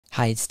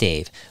Hi, it's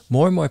Dave.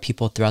 More and more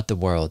people throughout the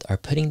world are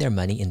putting their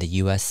money in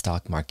the US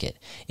stock market.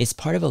 It's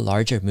part of a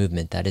larger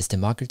movement that is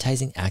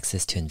democratizing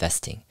access to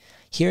investing.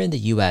 Here in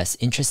the US,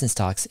 interest in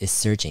stocks is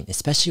surging,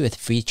 especially with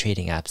free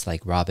trading apps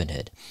like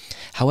Robinhood.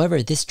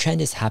 However, this trend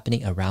is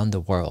happening around the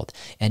world,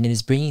 and it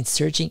is bringing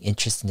surging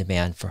interest and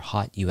demand for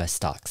hot US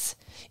stocks.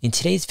 In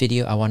today's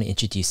video, I want to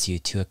introduce you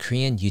to a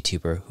Korean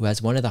YouTuber who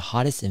has one of the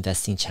hottest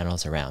investing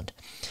channels around.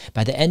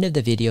 By the end of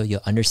the video,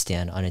 you'll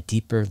understand on a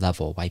deeper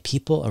level why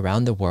people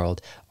around the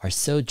world are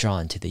so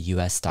drawn to the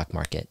US stock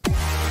market.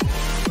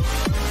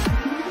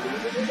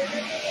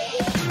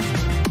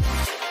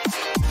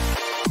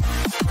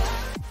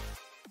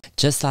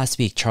 Just last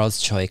week, Charles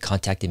Choi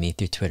contacted me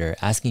through Twitter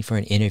asking for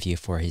an interview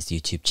for his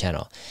YouTube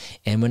channel.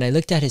 And when I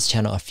looked at his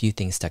channel, a few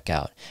things stuck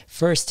out.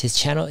 First, his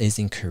channel is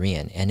in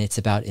Korean and it's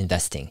about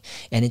investing.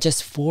 And in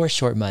just 4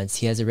 short months,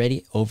 he has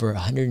already over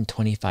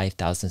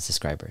 125,000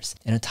 subscribers.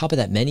 And on top of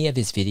that, many of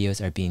his videos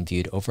are being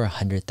viewed over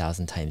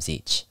 100,000 times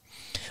each.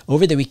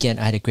 Over the weekend,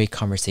 I had a great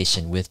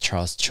conversation with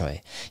Charles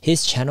Choi.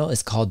 His channel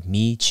is called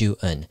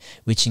미국주식으로,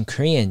 which in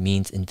Korean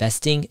means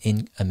investing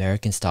in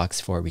American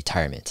stocks for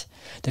retirement.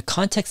 The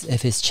context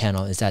of his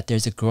channel is that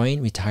there's a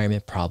growing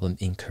retirement problem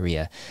in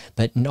Korea,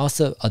 but in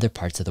also other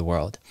parts of the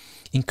world.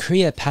 In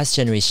Korea, past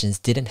generations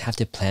didn't have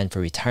to plan for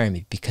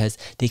retirement because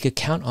they could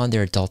count on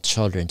their adult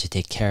children to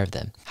take care of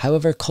them.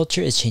 However,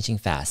 culture is changing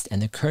fast,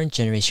 and the current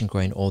generation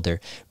growing older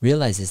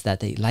realizes that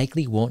they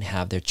likely won't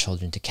have their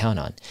children to count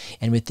on.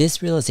 And with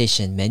this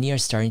realization, many are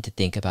starting to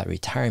think about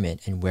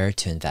retirement and where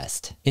to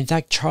invest. In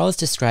fact, Charles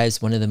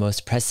describes one of the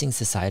most pressing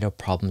societal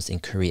problems in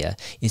Korea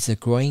is the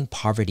growing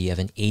poverty of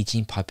an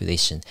aging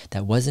population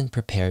that wasn't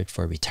prepared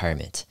for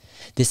retirement.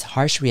 This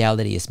harsh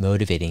reality is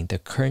motivating the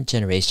current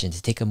generation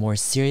to take a more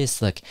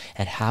serious look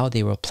at how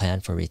they will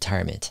plan for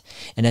retirement.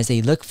 And as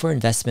they look for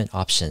investment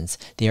options,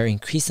 they are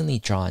increasingly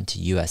drawn to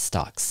US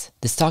stocks.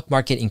 The stock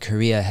market in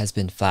Korea has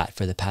been flat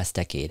for the past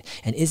decade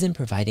and isn't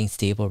providing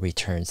stable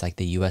returns like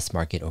the US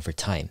market over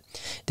time.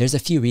 There's a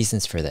few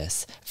reasons for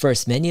this.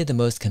 First, many of the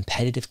most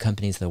competitive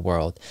companies in the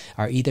world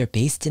are either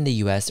based in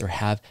the US or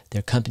have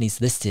their companies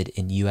listed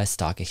in US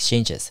stock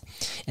exchanges.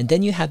 And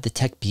then you have the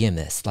tech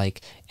behemoths like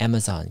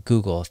Amazon,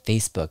 Google,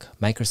 Facebook,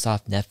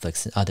 Microsoft,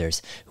 Netflix, and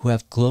others who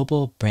have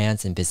global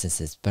brands and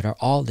businesses but are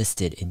all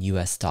listed in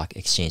US stock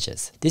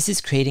exchanges. This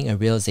is creating a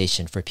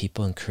realization for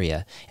people in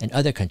Korea and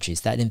other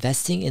countries that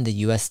investing in the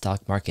US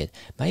stock market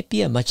might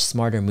be a much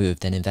smarter move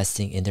than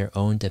investing in their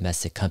own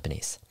domestic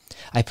companies.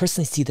 I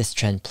personally see this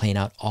trend playing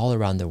out all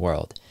around the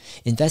world.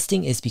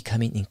 Investing is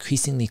becoming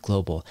increasingly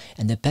global,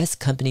 and the best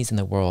companies in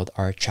the world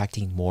are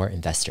attracting more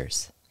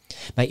investors.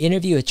 My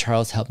interview with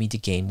Charles helped me to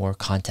gain more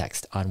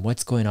context on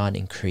what's going on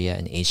in Korea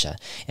and Asia,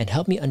 and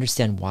helped me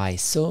understand why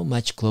so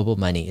much global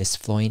money is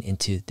flowing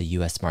into the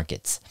US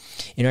markets.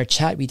 In our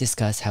chat, we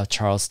discussed how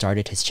Charles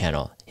started his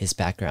channel, his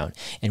background,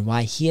 and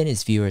why he and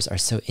his viewers are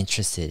so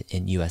interested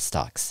in US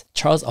stocks.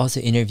 Charles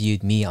also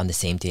interviewed me on the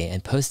same day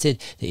and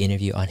posted the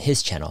interview on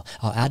his channel.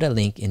 I'll add a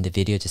link in the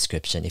video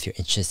description if you're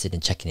interested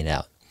in checking it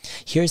out.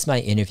 Here's my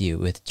interview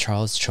with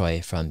Charles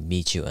Choi from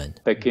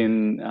미국주식으로. Back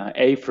in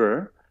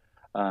April,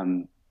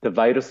 the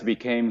virus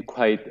became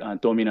quite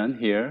dominant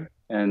here,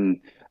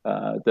 and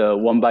the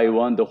one by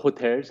one, the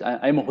hotels,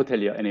 I'm a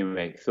hotelier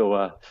anyway, so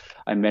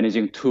I'm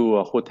managing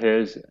 2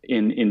 hotels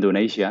in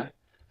Indonesia.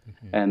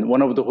 And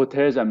one of the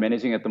hotels I'm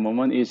managing at the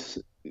moment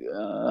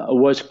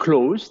was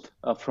closed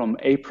from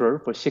April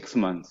for 6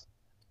 months.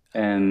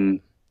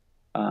 And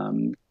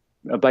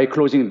by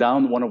closing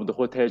down one of the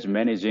hotels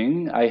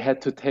managing, I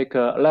had to take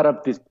a lot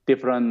of these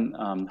different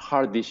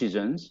hard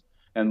decisions.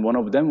 And one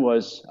of them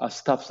was a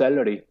staff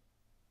salary.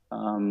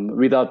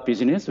 Without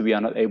business, we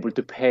are not able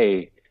to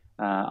pay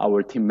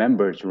our team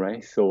members,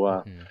 right?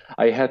 So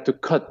I had to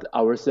cut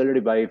our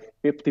salary by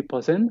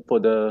 50% for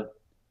the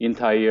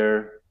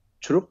entire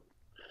troop.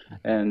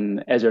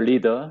 And as a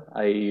leader,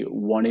 I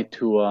wanted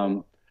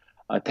to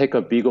take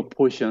a bigger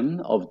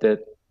portion of that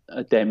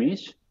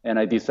damage, and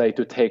I decided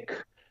to take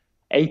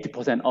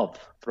 80% off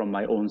from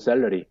my own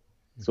salary.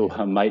 So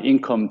my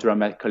income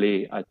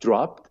dramatically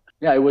dropped.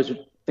 Yeah, I was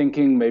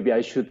thinking maybe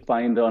I should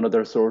find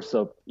another source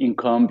of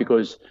income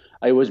because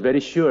I was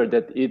very sure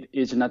that it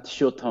is not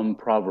short-term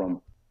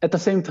problem. At the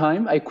same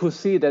time, I could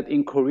see that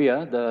in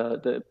Korea,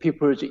 the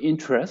people's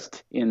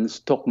interest in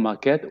stock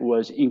market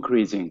was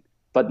increasing,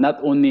 but not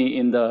only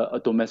in the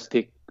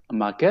domestic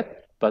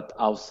market, but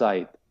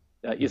outside,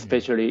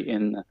 especially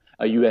in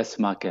a US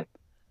market.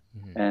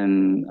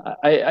 And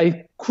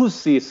I could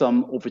see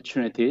some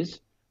opportunities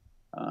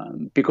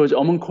because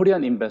among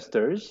Korean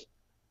investors,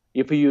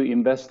 if you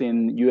invest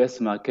in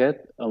US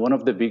market, one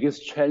of the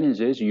biggest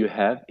challenges you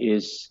have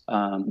is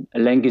a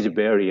language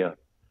barrier.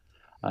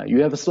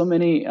 You have so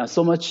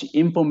much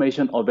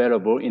information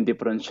available in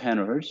different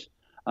channels.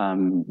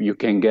 You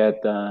can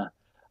get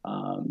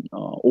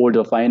all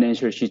the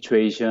financial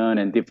situation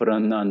and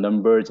different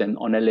numbers and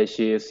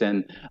analysis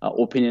and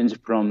opinions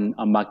from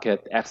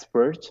market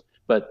experts.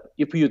 But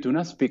if you do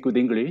not speak good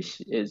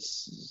English,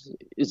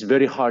 it's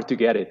very hard to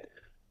get it.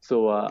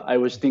 So I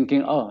was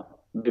thinking,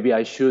 maybe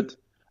I should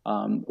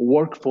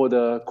work for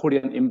the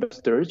Korean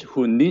investors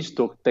who needs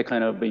that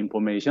kind of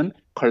information,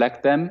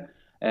 collect them,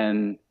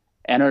 and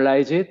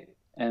analyze it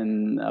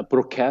and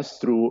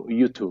broadcast through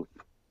YouTube.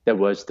 That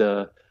was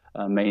the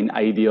main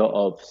idea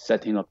of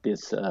setting up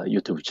this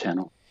YouTube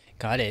channel.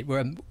 Got it.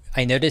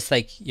 I noticed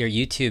like your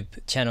YouTube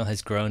channel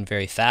has grown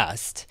very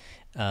fast.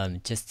 In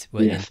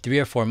 3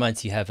 or 4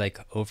 months, you have like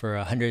over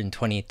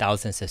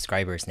 120,000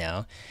 subscribers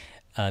now.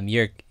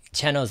 Your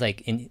channel is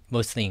like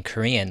mostly in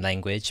Korean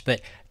language,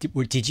 but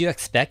did you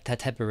expect that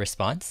type of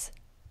response?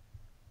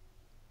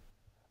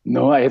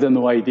 No, I had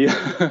no idea.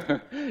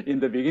 In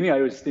the beginning,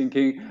 I was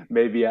thinking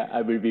maybe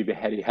I will be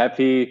very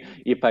happy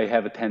if I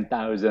have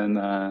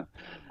 10,000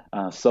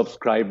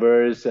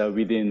 subscribers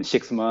within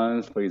 6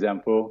 months, for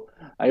example.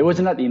 I was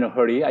not in a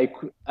hurry.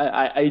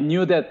 I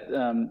knew that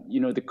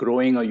the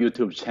growing a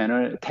YouTube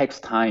channel takes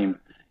time,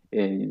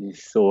 and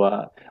so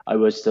I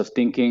was just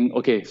thinking,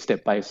 okay,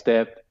 step by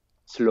step,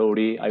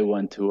 slowly. I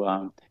want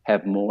to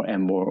have more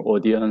and more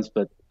audience.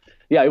 But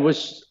yeah, I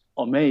was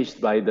amazed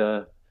by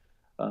the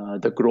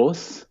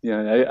growth.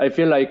 Yeah, I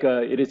feel like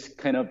it is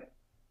kind of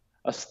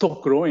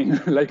stop growing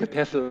like a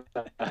Tesla.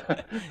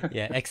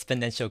 Yeah,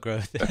 exponential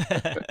growth.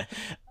 Yeah.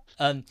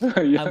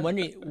 I'm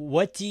wondering,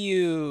 what do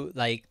you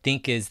like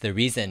think is the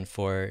reason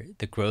for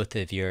the growth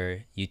of your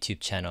YouTube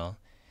channel?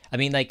 I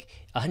mean, like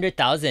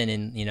 100,000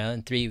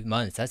 in 3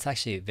 months, that's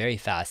actually very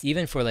fast,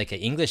 even for like an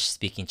English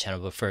speaking channel.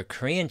 But for a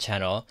Korean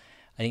channel,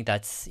 I think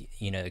that's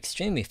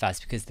extremely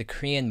fast because the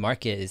Korean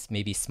market is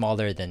maybe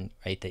smaller than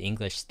the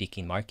English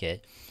speaking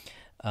market.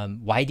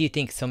 Why do you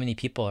think so many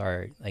people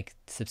are like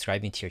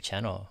subscribing to your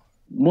channel?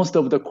 Most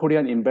of the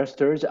Korean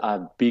investors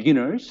are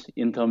beginners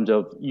in terms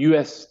of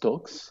US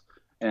stocks,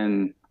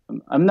 and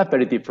I'm not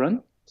very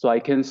different. So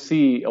I can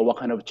see what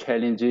kind of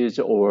challenges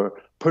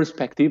or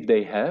perspective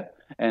they have.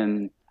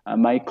 And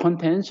my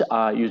contents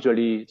are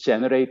usually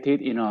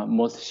generated in a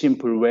most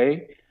simple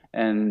way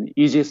and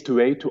easiest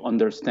way to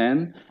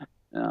understand.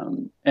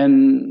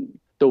 And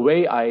the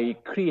way I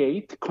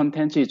create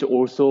content is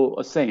also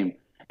the same.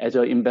 As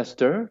an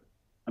investor,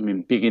 I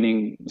mean,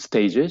 beginning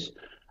stages,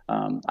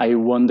 I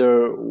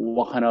wonder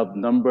what kind of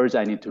numbers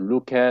I need to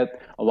look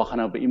at, what kind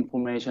of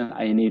information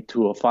I need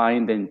to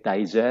find and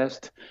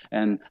digest,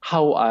 and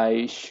how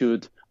I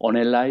should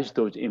analyze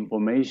those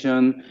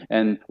information,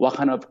 and what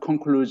kind of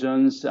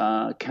conclusions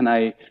can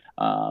I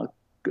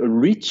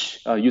reach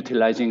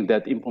utilizing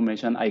that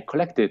information I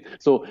collected.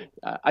 So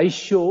I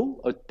show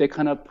that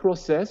kind of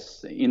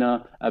process in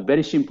a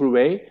very simple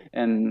way,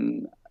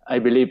 and I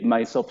believe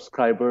my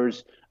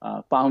subscribers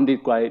found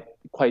it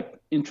quite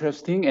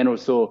interesting and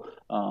also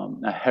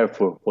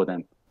helpful for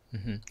them.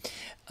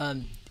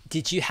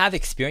 Did you have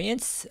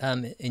experience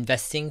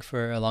investing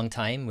for a long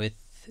time with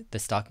the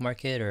stock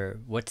market, or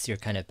what's your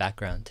kind of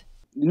background?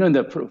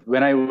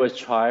 When I was a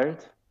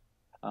child,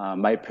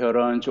 my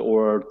parents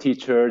or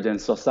teachers and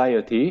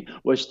society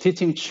was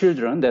teaching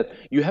children that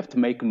you have to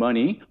make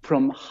money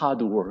from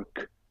hard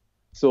work.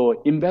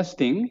 So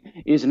investing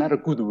is not a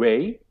good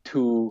way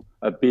to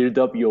build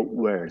up your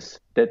wealth.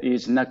 That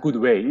is not a good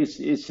way.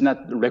 It's not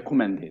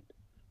recommended.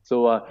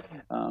 So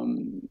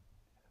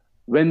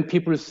when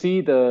people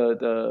see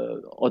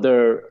the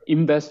other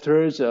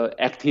investors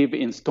active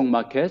in stock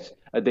markets,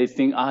 they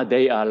think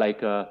they are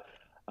like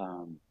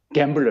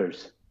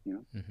gamblers.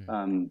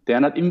 They are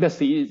not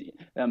investing.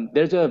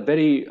 There's a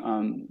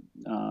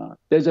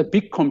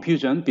big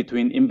confusion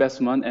between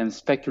investment and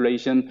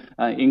speculation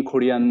in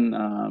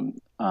Korean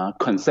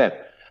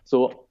concept.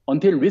 So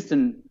until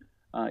recent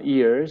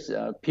years,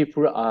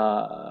 people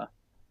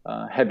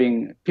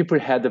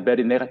had a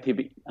very negative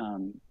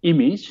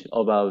image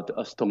about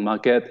a stock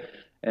market,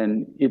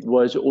 and it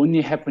was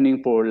only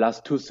happening for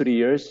last 2-3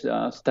 years,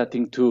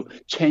 starting to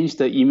change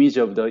the image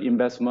of the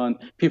investment.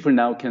 People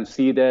now can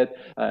see that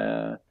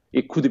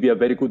it could be a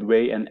very good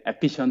way and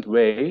efficient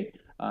way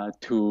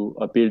to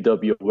build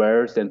up your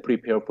wealth and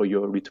prepare for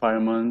your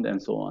retirement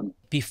and so on.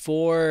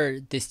 Before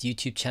this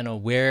YouTube channel,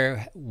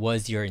 where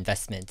was your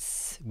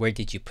investments? Where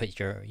did you put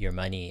your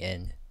money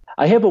in?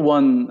 I have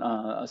one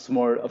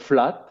small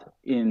flat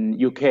in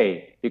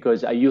UK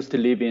because I used to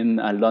live in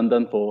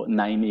London for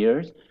 9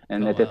 years.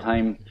 And at the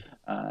time,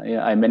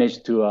 I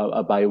managed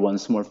to buy one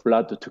small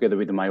flat together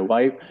with my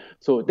wife.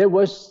 So that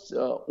was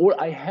all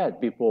I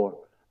had before.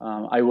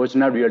 I was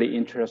not really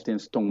interested in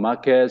stock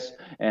markets.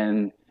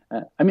 And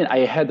I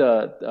had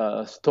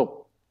a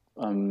stock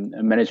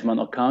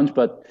management account,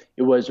 but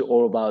it was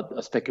all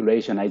about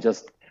speculation. I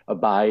just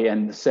buy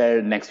and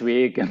sell next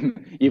week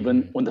and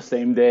even on the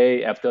same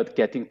day after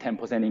getting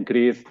 10%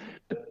 increase.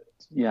 But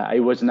yeah, I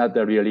was not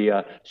really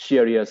a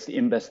serious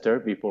investor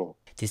before.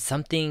 Did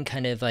something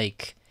kind of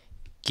like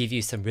give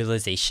you some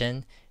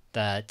realization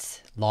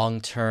that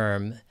long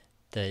term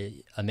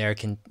the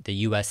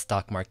US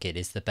stock market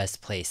is the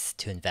best place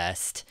to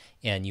invest,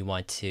 and you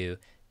want to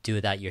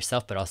do that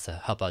yourself but also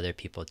help other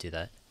people do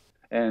that?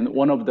 And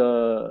one of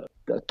the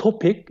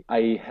topic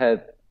I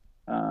had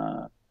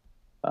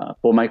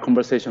for my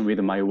conversation with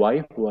my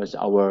wife was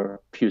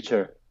our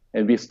future,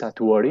 and we start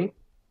to worry.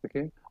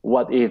 Okay,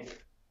 what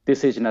if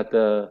this is not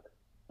the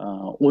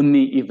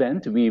only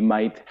event we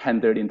might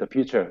handle in the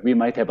future. We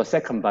might have a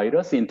second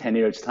virus in 10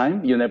 years'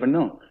 time. You never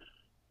know.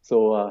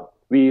 So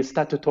we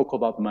start to talk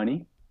about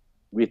money,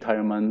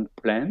 retirement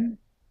plan,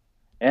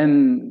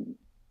 and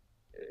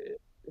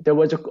there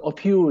was a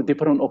few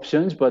different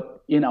options,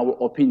 but in our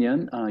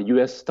opinion,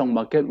 U.S. stock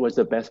market was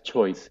the best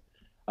choice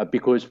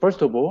because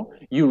first of all,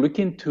 you look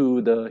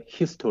into the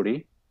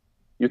history,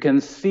 you can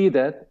see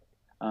that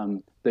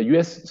the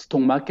U.S.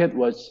 stock market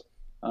was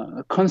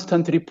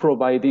constantly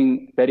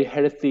providing very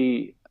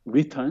healthy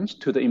returns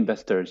to the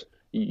investors,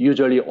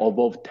 usually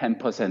above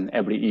 10%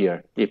 every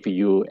year if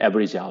you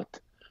average out.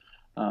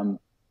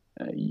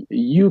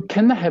 You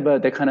can have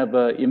that kind of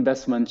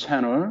investment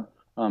channel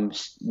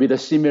with a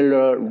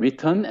similar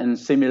return and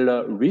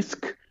similar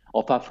risk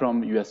apart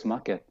from U.S.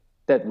 market.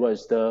 That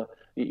was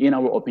in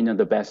our opinion,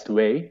 the best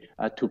way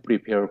to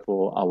prepare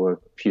for our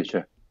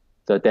future.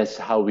 So that's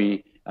how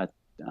we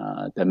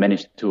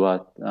managed to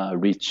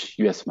reach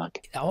U.S.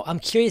 market. I'm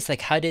curious,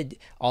 like, how did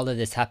all of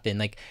this happen?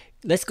 Like,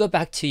 let's go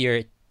back to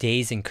your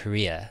days in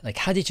Korea. Like,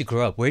 how did you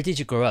grow up? Where did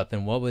you grow up?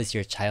 And what was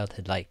your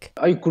childhood like?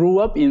 I grew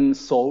up in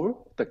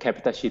Seoul, the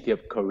capital city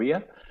of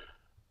Korea.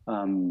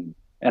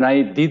 And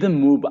I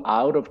didn't move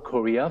out of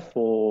Korea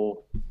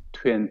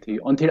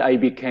until I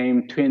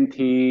became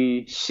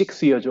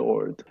 26 years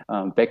old.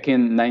 Back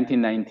in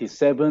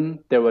 1997,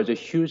 there was a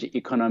huge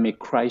economic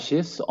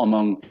crisis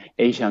among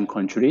Asian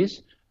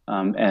countries,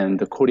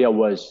 and Korea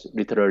was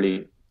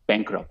literally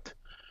bankrupt.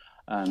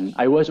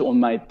 I was on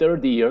my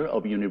third year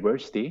of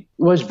university.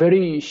 It was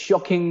very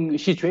shocking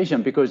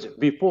situation because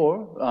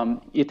before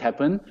it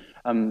happened,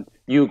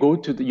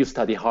 you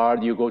study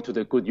hard, you go to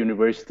the good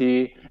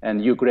university,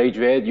 and you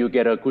graduate, you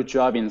get a good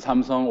job in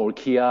Samsung or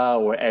Kia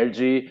or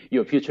LG,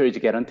 your future is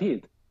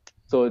guaranteed.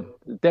 So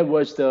that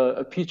was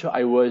the future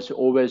I was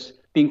always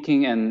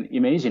thinking and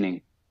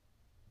imagining.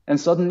 And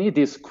suddenly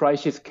this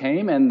crisis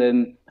came, and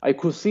then I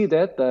could see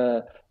that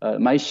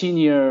my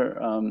senior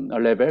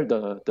level,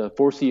 the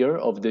fourth year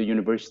of the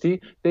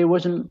university,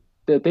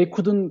 they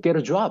couldn't get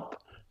a job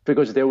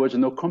because there was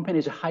no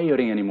companies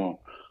hiring anymore.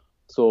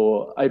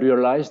 So I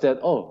realized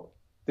that,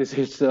 this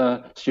is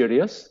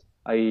serious.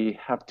 I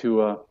have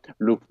to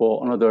look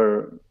for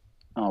another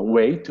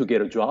way to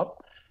get a job.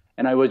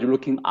 And I was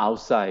looking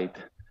outside,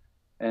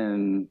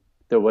 and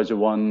there was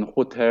one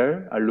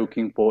hotel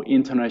looking for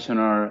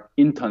international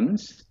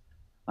interns.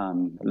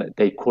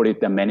 They call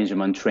it the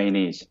management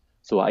trainees.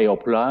 So I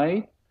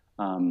applied.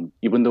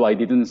 Even though I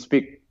didn't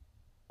speak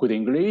good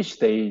English,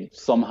 they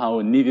somehow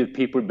needed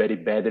people very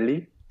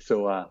badly.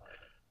 So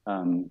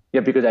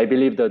because I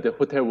believe that the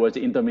hotel was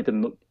in the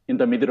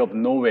middle of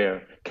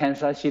nowhere.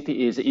 Kansas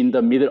City is in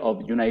the middle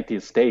of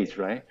United States,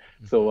 right?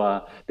 Mm-hmm.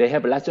 So they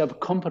have lots of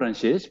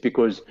conferences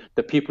because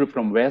the people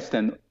from West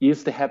and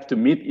East have to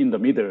meet in the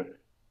middle.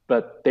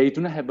 But they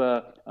do not have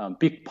a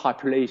big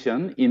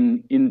population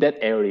in that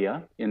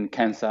area in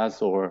Kansas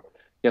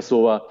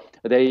so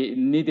they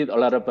needed a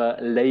lot of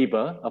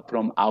labor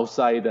from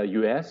outside the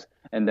U.S.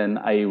 And then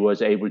I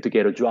was able to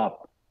get a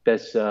job.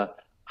 That's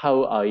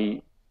how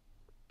I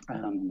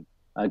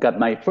got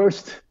my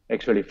first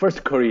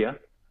career.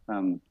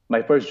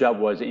 My first job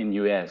was in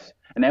U.S.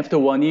 And after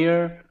 1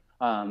 year,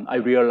 I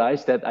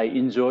realized that I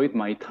enjoyed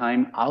my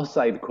time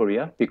outside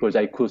Korea because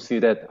I could see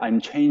that I'm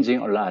changing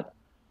a lot.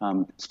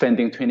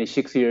 Spending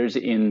 26 years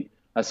in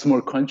a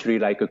small country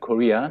like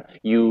Korea,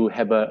 you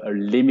have a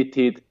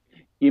limited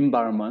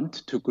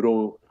environment to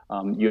grow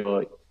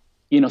your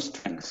inner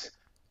strengths.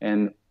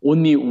 And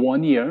only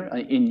 1 year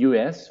in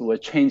US was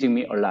changing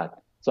me a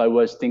lot. So I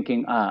was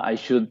thinking, I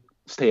should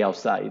stay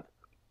outside.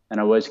 And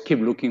I was keep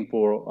looking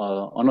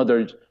for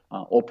another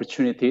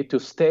opportunity to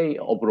stay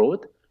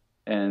abroad.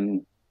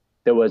 And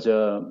there was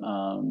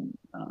the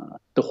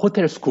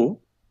hotel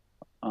school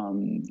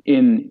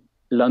in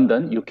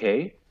London,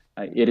 UK.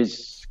 It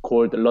is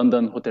called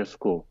London Hotel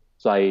School.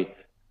 So I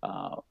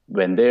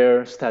went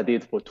there,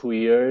 studied for 2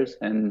 years,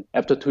 and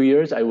after 2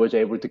 years, I was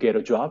able to get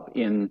a job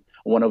in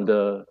one of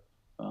the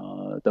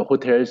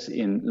hotels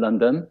in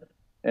London.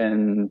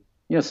 And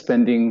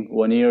spending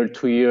 1 year,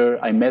 2 years,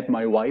 I met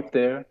my wife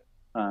there.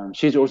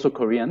 She's also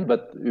Korean,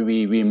 but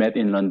we met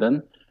in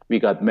London. We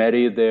got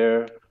married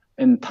there,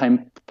 and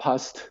time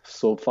passed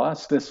so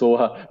fast.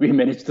 So we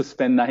managed to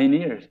spend 9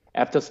 years.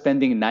 After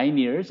spending 9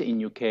 years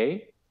in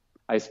UK,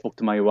 I spoke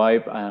to my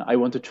wife. I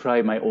want to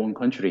try my own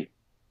country.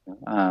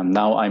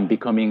 Now I'm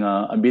becoming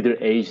a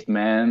middle-aged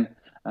man.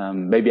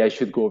 Maybe I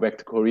should go back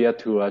to Korea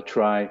to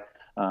try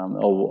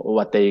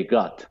what they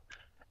got.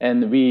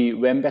 And we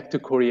went back to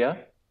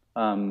Korea,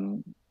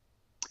 and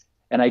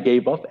I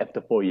gave up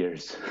after 4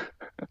 years.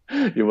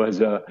 It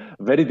was a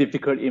very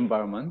difficult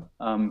environment.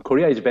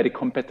 Korea is a very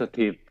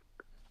competitive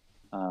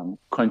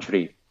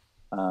country,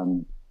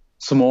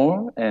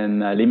 small and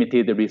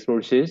limited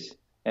resources.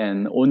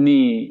 And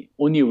only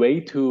way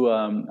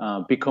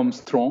to become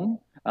strong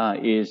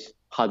is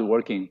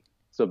hardworking.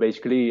 So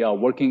basically,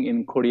 working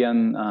in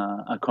Korean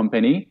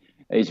company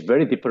is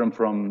very different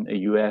from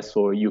US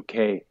or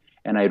UK.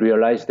 And I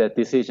realized that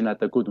this is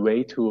not a good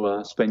way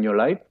to spend your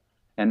life.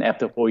 And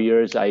after 4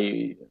 years,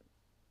 I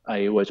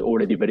I was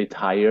already very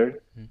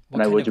tired, and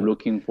What I kind was of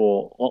looking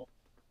for. Oh,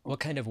 what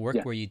kind of work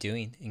yeah, were you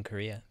doing in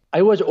Korea?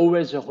 I was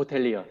always a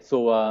hotelier,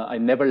 so I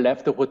never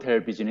left the hotel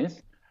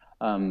business.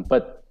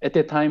 But at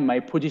that time, my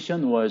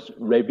position was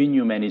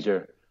revenue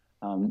manager.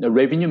 The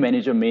revenue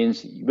manager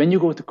means when you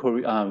go to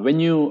Korea, when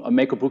you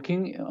make a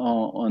booking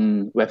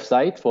on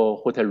website for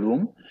hotel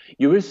room,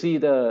 you will see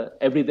the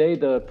every day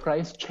the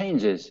price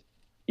changes.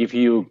 If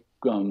you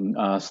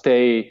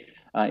stay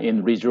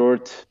in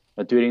resort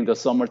during the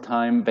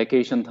summertime,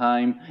 vacation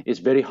time, it's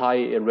very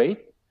high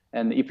rate.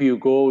 And if you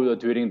go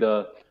during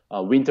the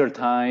winter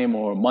time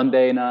or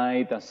Monday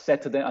night,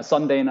 Saturday,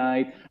 Sunday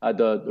night,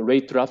 the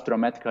rate drops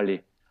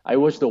dramatically. I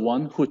was the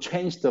one who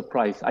changed the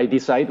price. I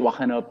decide what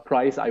kind of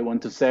price I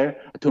want to sell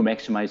to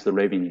maximize the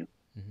revenue.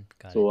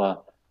 Got it.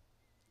 So,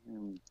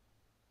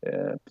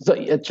 so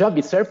a job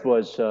itself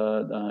was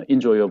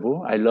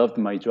enjoyable. I loved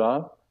my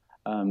job,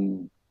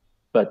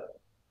 but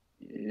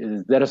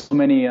there are so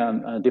many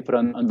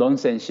different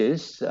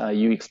nonsenses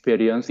you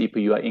experience if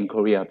you are in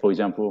Korea. For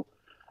example,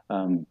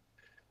 um,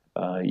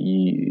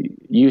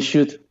 you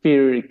should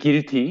feel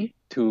guilty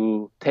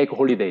to take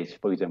holidays,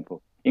 for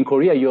example. In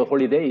Korea, your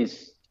holiday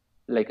is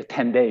like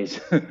 10 days.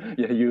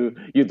 Yeah, you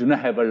do not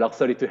have a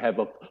luxury to have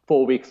a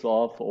 4 weeks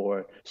off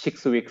or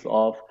 6 weeks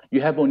off.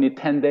 You have only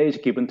 10 days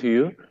given to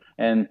you.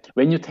 And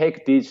when you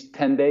take these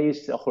 10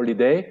 days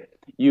holiday,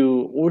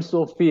 you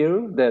also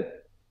feel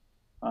that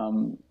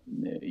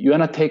you are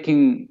not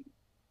taking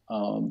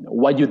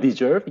what you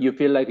deserve. You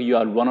feel like you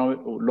are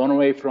run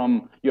away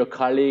from your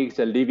colleagues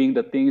and leaving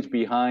the things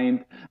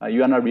behind.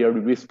 You are not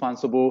really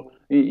responsible.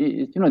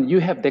 You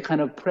have that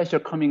kind of pressure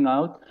coming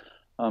out.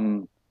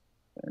 Um,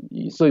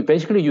 so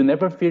basically, you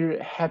never feel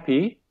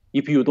happy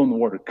if you don't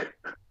work.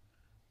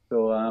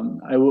 So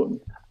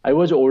I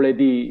was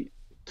already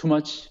too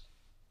much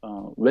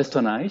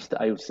westernized,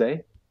 I would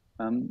say.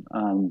 Um,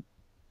 um,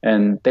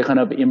 and that kind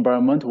of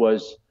environment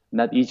was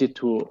not easy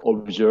to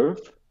observe.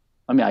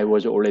 I mean, I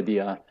was already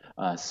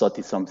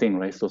 30 something,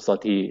 right? So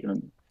 30,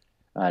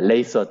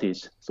 late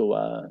 30s. So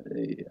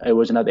I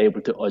was not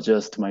able to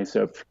adjust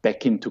myself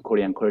back into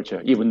Korean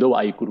culture, even though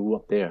I grew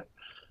up there.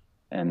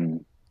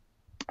 And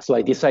so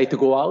I decided to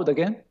go out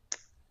again,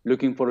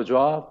 looking for a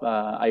job.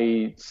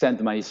 I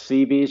sent my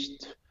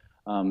CVs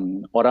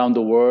around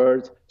the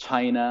world,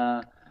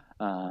 China,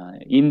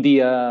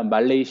 India,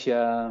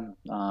 Malaysia,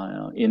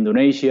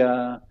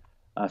 Indonesia,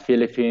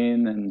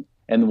 Philippines,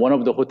 and one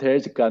of the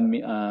hotels got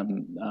me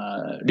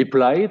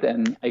replied,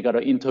 and I got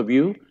an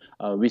interview,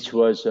 which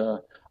was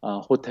a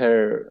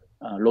hotel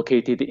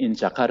located in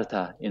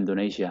Jakarta,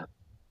 Indonesia.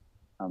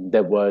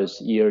 That was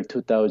year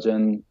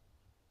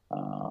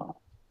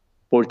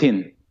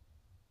 2014,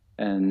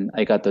 and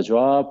I got the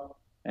job,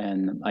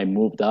 and I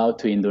moved out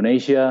to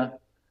Indonesia.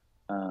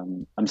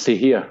 I'm still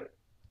here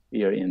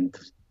in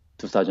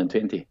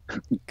 2020.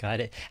 Got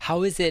it.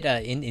 How is it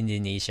in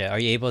Indonesia? Are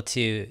you able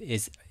to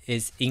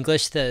is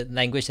English the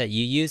language that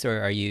you use,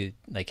 or are you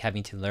like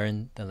having to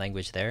learn the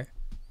language there?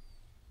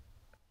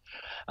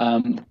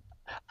 Um,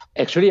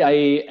 Actually, I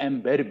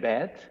am very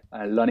bad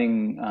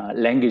learning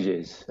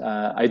languages.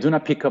 I do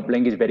not pick up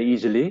language very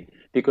easily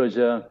because,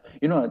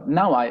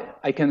 now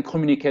I can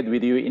communicate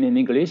with you in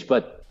English,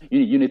 but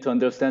you need to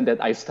understand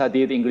that I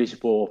studied English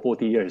for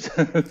 40 years.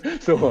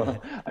 So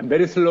I'm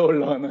very slow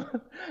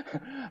learner.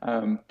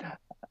 um,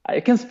 I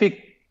can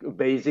speak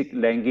basic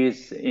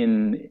language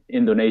in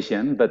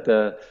Indonesian, but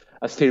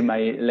still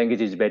my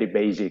language is very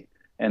basic.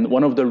 And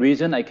one of the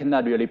reason I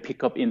cannot really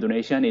pick up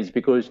Indonesian is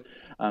because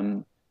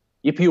um,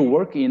 if you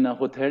work in a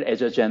hotel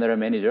as a general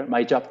manager,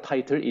 my job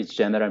title is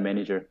general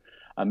manager.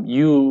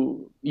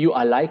 You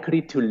are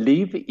likely to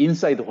live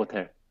inside the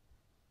hotel.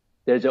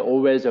 There's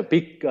always a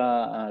big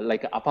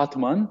like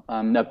apartment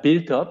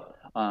built up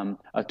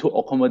to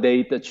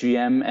accommodate the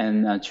GM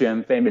and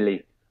GM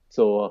family.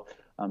 So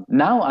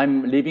now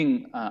I'm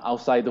living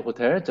outside the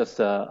hotel, just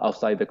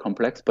outside the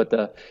complex.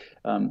 But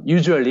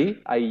usually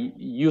I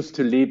used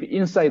to live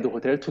inside the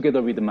hotel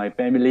together with my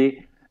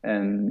family,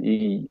 and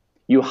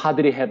you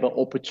hardly have an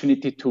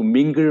opportunity to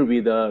mingle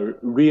with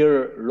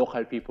real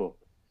local people.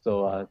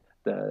 So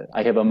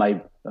I have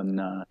my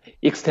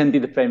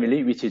extended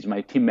family, which is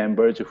my team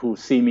members who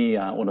see me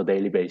on a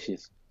daily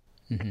basis.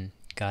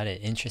 Got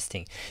it.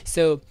 Interesting.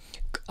 So,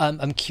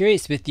 I'm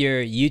curious with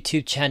your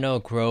YouTube channel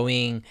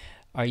growing.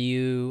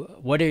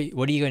 What are you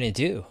going to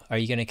do? Are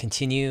you going to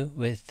continue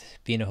with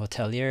being a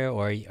hotelier,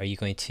 or are you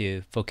going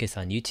to focus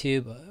on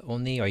YouTube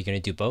only? Or are you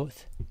going to do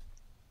both?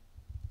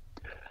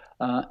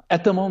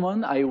 At the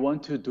moment, I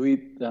want to do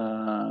it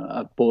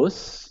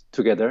both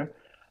together.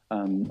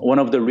 One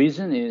of the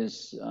reason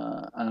is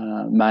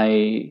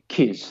my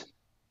kids.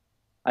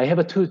 I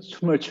have two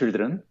small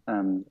children.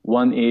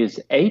 One is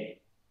 8,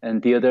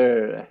 and the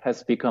other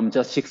has become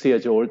just 6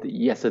 years old.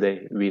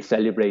 Yesterday, we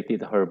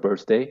celebrated her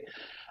birthday.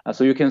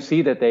 So you can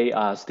see that they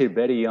are still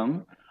very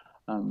young.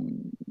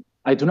 Um,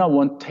 I do not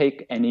want to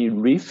take any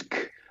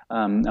risk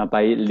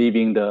by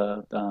leaving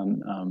the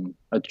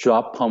a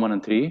job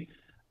permanently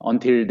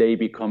until they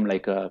become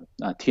like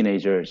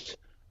teenagers.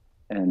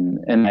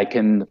 and I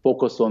can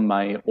focus on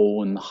my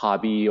own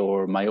hobby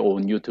or my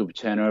own YouTube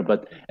channel.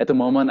 But at the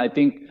moment, I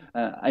think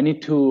I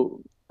need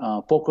to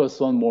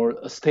focus on more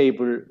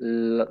stable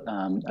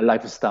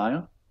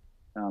lifestyle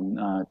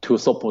to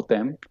support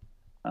them.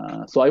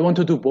 So I want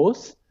to do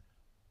both.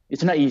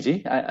 It's not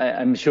easy.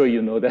 I'm sure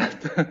you know that.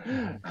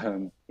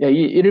 Yeah,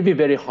 it'll be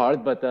very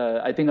hard, but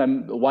I think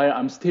while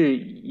I'm still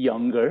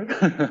younger,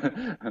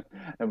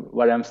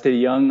 while I'm still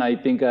young, I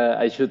think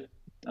I should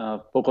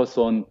focus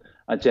on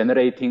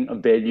generating a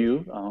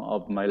value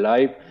of my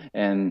life,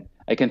 and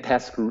I can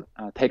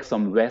take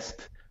some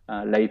rest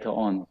later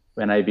on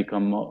when I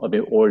become a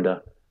bit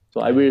older.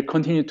 So I will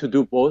continue to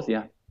do both.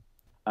 Yeah.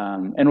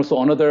 And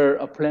also another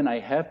plan I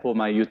have for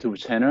my YouTube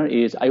channel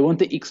is I want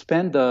to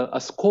expand the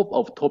scope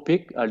of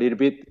topic a little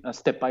bit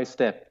step by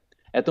step.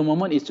 At the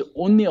moment, it's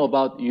only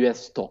about US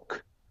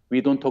stock.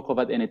 We don't talk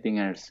about anything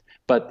else.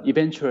 But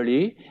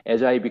eventually,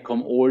 as I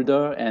become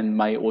older and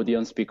my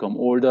audience become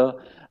older,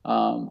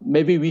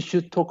 maybe we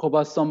should talk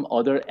about some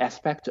other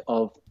aspect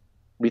of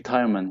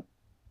retirement.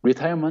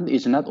 Retirement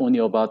is not only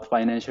about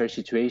financial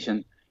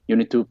situation. You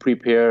need to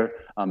prepare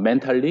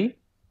mentally.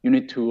 You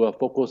need to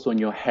focus on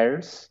your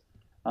health.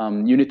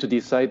 You need to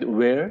decide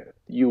where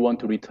you want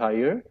to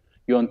retire.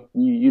 You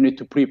need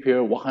to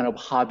prepare what kind of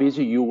hobbies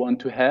you want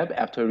to have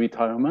after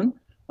retirement.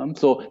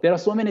 So there are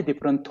so many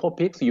different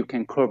topics you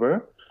can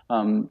cover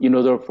in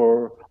order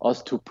for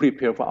us to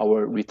prepare for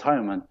our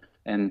retirement.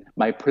 And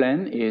my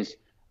plan is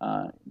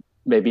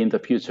maybe in the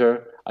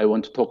future, I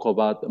want to talk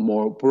about a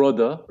more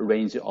broader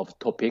range of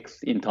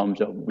topics in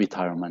terms of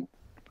retirement.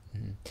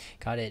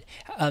 Got it.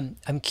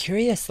 I'm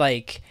curious,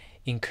 like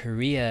in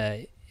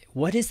Korea,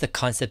 what is the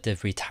concept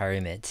of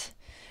retirement?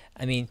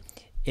 I mean,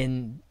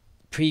 in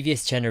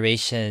previous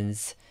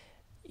generations,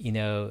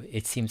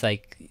 it seems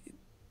like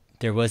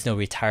there was no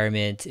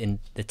retirement in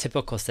the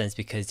typical sense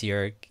because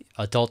your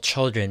adult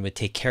children would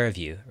take care of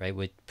you, right?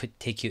 Would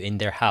take you in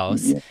their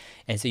house. Yeah.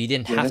 And so you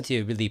didn't have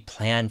to really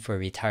plan for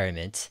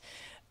retirement.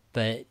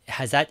 But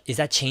is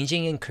that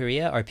changing in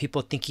Korea? Are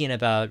people thinking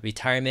about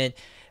retirement?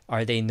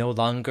 Are they no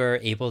longer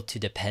able to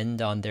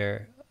depend on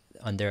their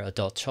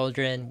adult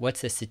children?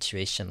 What's the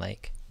situation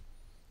like?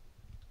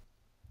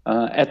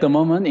 At the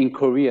moment in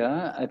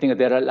Korea, I think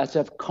there are lots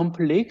of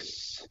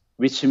conflicts,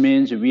 which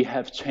means we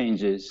have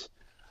changes.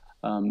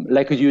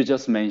 Like you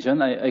just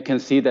mentioned, I can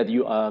see that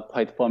you are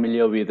quite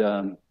familiar with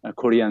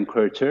Korean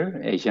culture,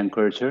 Asian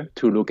culture,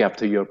 to look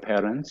after your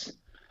parents.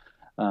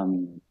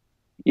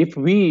 If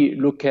we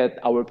look at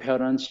our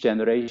parents'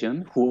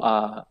 generation, who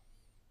are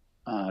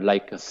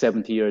like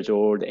 70 years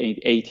old,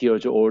 80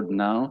 years old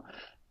now,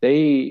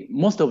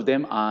 most of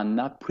them are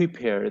not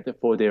prepared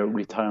for their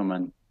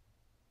retirement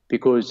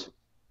because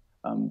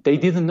they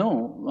didn't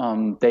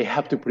know they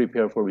have to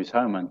prepare for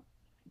retirement.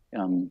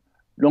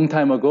 Long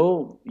time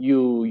ago,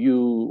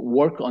 you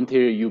work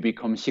until you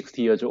become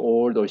 60 years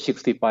old or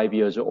 65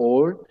 years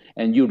old,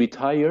 and you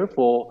retire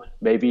for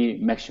maybe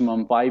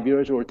maximum 5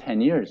 years or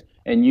 10 years,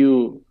 and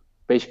you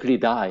basically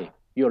die.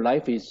 Your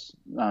life is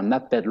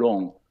not that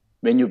long.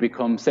 When you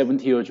become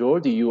 70 years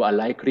old, you are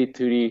likely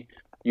to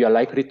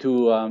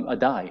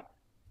die.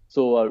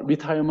 So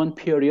retirement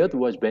period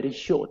was very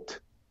short.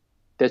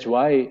 That's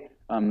why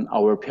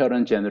our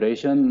parent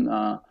generation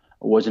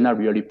was not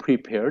really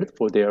prepared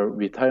for their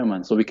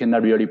retirement, so we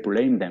cannot really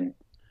blame them.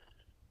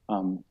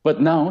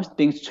 But now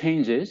things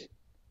changes.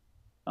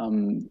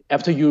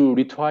 After you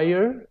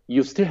retire,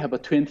 you still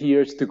have 20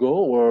 years to go,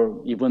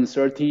 or even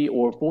 30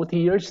 or 40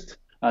 years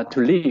to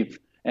live.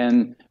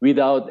 And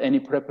without any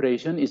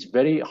preparation, it's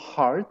very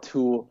hard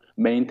to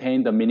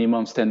maintain the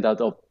minimum standard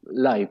of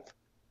life.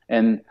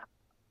 And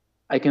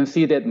I can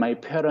see that my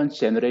parents'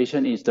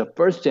 generation is the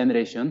first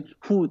generation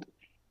who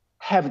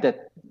have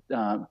that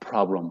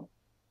problem.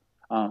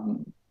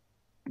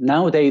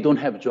 Now they don't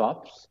have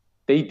jobs.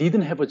 They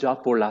didn't have a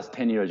job for last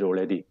 10 years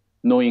already.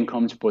 No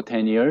incomes for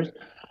 10 years.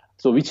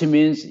 So which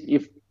means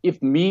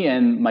if me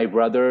and my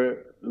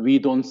brother, we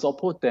don't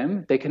support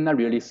them, they cannot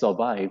really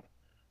survive.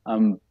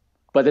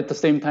 But at the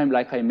same time,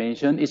 like I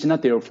mentioned, it's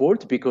not their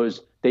fault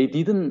because they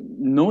didn't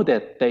know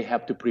that they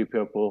have to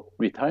prepare for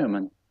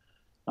retirement.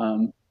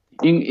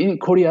 In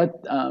Korea,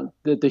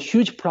 the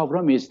huge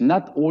problem is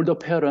not all the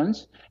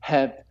parents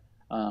have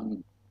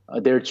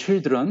their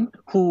children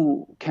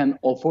who can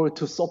afford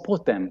to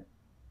support them.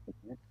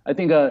 I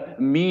think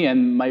me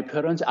and my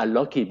parents are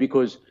lucky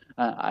because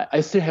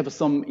I still have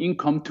some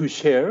income to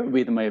share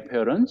with my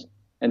parents,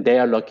 and they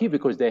are lucky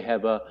because they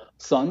have a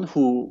son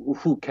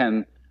who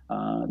can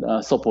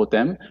support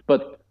them.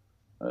 But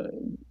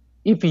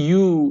if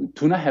you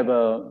do not have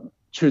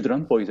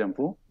children, for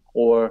example,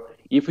 or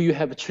if you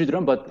have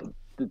children but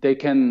they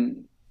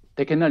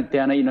are not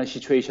in a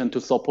situation to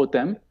support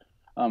them,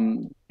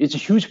 it's a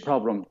huge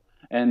problem.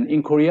 And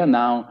in Korea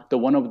now,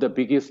 one of the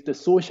biggest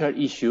social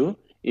issue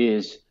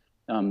is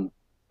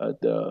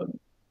the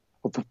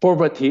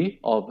poverty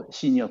of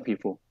senior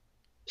people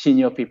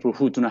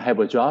who do not have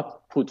a job,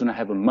 who do not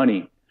have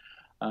money.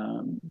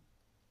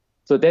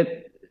 So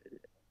that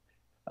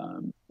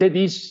that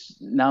is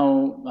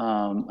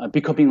now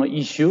becoming an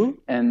issue,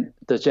 and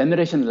the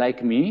generation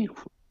like me,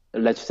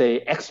 let's say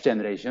X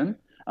generation,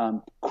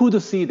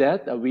 could see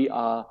that we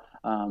are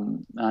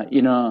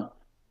in a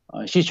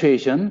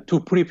situation to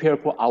prepare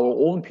for our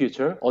own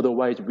future.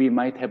 Otherwise, we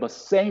might have a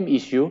same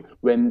issue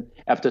when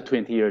after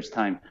 20 years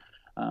time.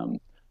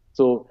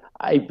 So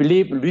I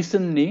believe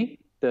recently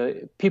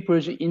the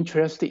people's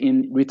interest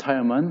in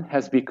retirement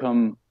has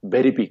become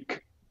very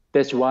big.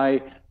 That's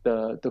why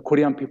the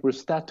Korean people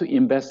start to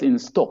invest in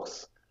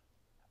stocks.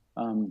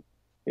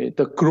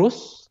 The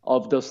growth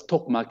of the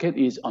stock market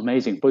is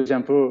amazing. For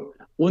example,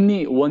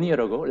 only 1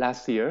 year ago,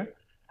 last year,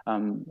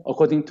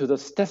 according to the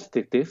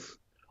statistics,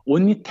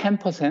 only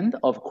 10%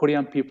 of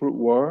Korean people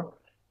were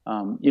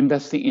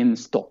investing in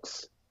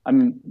stocks. I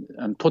mean,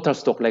 total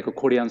stock, like a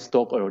Korean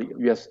stock or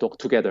US stock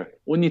together,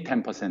 only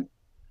 10%.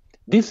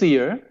 This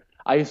year,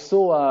 I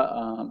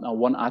saw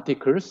one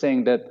article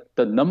saying that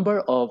the number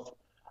of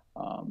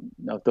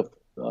the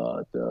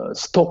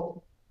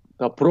stock,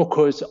 the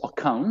brokers'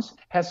 accounts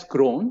has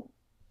grown.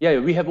 Yeah,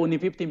 we have only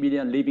 50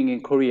 million living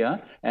in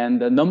Korea, and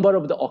the number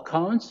of the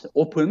accounts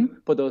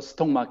open for the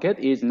stock market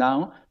is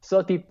now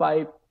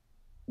 35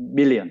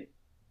 million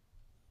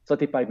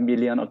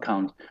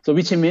accounts. So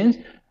which means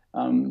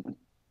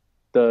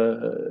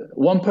the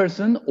one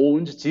person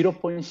owns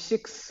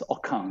 0.6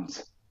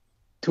 accounts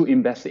to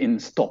invest in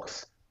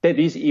stocks. That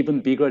is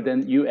even bigger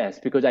than US,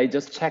 because I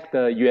just checked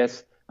the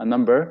US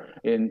number.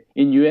 In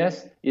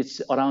US,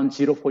 it's around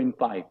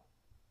 0.5.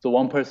 So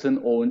one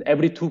person owned,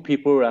 every two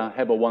people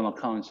have a one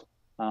account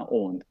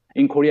owned.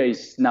 In Korea,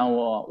 it's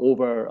now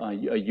over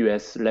a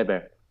US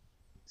level.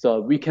 So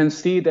we can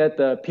see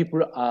that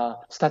people are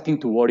starting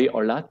to worry a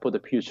lot for the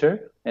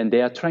future, and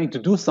they are trying to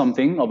do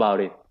something about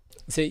it.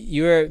 So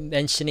you were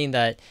mentioning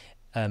that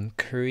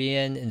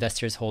Korean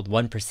investors hold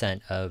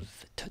 1%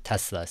 of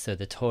Tesla. So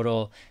the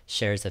total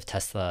shares of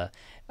Tesla,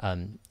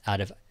 out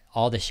of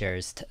all the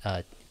shares,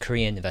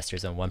 Korean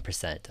investors own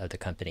 1% of the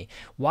company.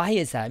 Why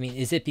is that? I mean,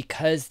 is it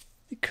because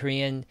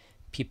Korean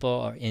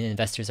people and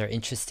investors are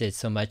interested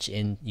so much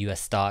in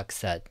US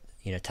stocks that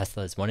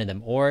Tesla is one of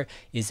them, or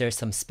is there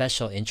some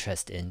special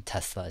interest in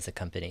Tesla as a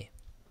company?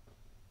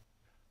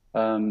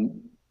 I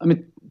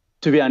mean,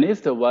 to be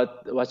honest,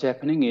 what's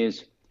happening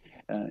is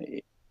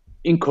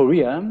in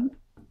Korea,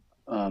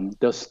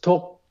 the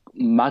stock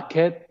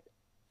market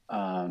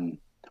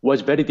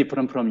was very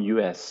different from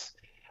US.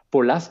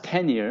 For last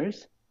 10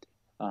 years,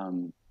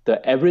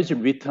 the average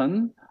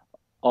return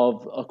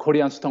of a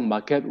Korean stock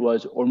market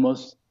was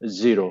almost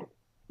zero.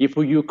 If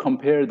you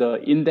compare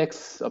the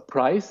index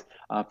price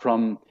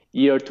from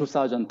year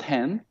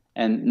 2010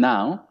 and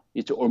now,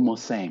 it's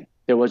almost same.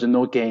 There was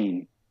no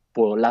gain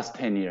for last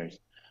 10 years.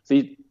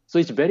 So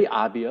it's very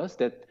obvious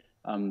that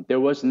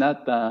there was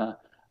not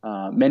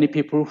many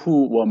people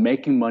who were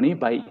making money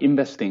by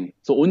investing.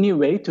 So only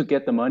way to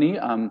get the money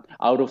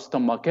out of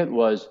stock market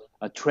was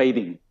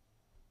trading.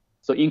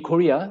 So in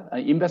Korea,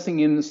 investing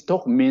in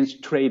stock means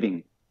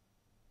trading.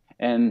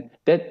 And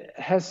that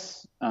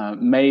has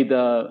made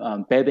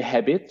a bad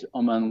habit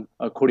among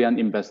Korean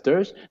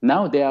investors.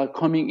 Now they are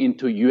coming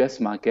into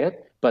US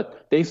market,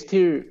 but they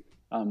still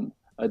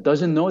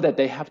doesn't know that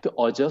they have to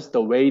adjust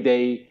the way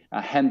they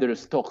handle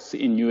stocks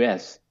in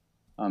US.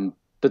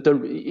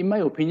 In my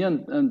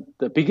opinion,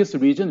 the biggest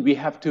reason we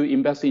have to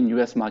invest in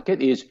US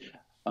market is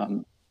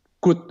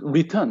good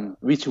return,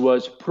 which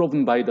was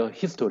proven by the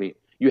history.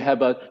 You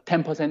have a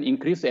 10%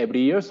 increase every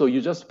year, so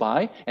you just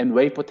buy and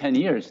wait for 10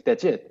 years.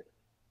 That's it.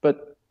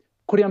 But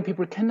Korean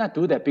people cannot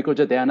do that because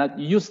they are not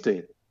used to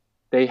it.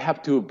 They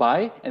have to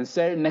buy and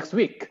sell next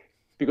week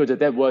because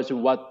that was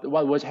what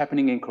was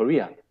happening in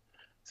Korea.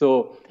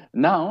 So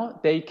now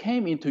they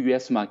came into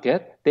US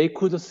market. They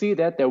could see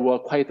that there were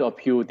quite a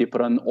few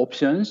different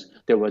options.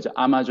 There was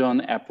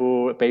Amazon,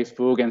 Apple,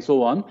 Facebook, and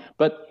so on.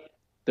 But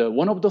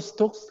one of those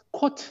stocks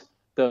caught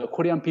the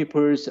Korean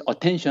people's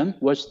attention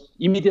was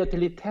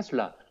immediately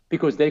Tesla,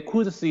 because they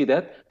could see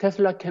that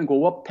Tesla can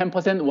go up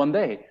 10% one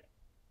day,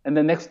 and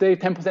the next day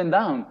 10%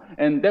 down.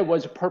 And that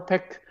was a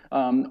perfect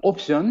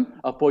option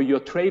for your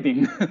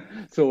trading.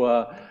 So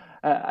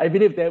I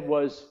believe that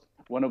was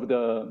one of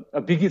the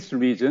biggest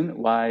reason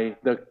why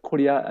the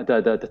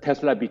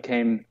Tesla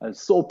became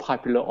so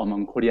popular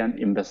among Korean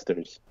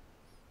investors.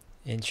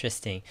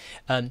 Interesting.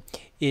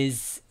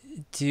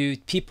 Do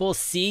people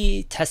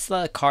see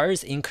Tesla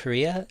cars in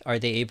Korea? Are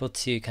they able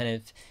to kind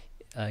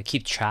of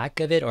keep track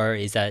of it, or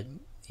is that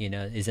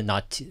is it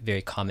not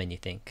very common, you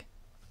think?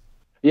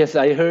 Yes,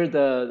 I heard,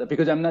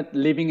 because I'm not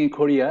living in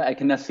Korea, I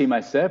cannot see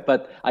myself,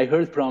 but I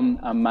heard from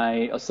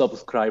my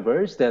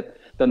subscribers that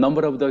the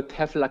number of the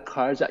Tesla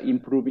cars are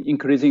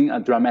increasing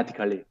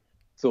dramatically.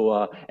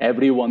 So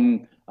every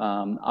one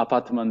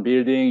apartment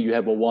building, you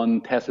have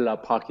one Tesla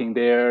parking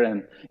there,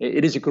 and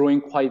it is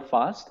growing quite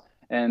fast.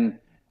 And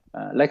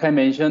like I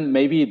mentioned,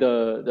 maybe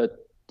the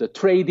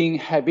trading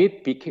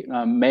habit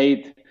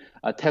made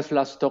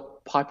Tesla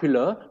stock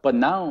popular, but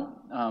now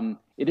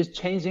it is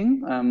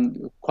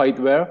changing quite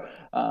well.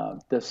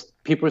 The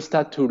people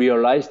start to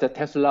realize that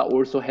Tesla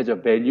also has a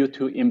value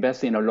to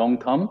invest in a long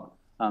term.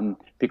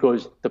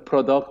 because the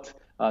product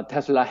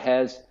Tesla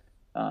has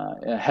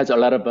a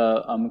lot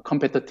of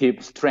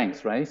competitive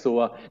strengths, right?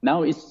 So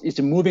now it's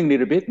moving a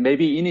little bit.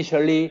 Maybe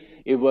initially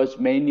it was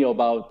mainly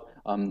about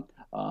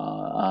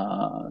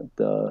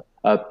the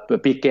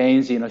big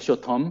gains in a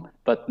short term,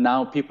 but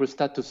now people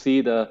start to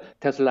see the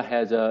Tesla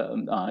has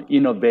a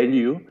inner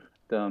value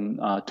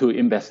to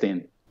invest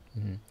in.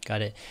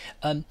 Got it.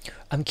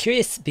 I'm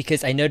curious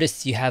because I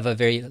noticed you have a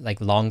very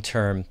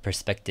long-term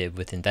perspective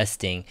with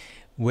investing.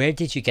 Where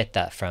did you get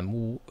that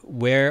from?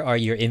 Where are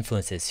your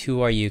influences? Who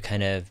are you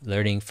kind of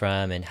learning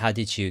from, and how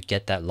did you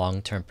get that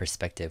long-term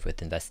perspective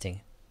with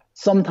investing?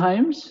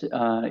 Sometimes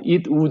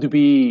it would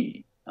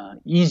be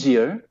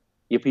easier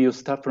if you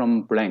start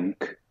from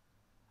blank.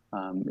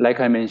 Like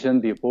I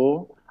mentioned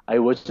before, I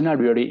was not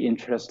really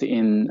interested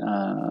in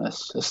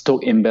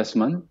stock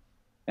investment,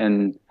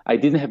 and I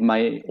didn't have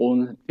my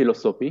own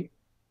philosophy.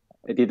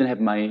 I didn't have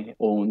my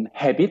own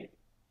habit.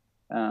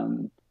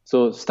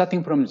 So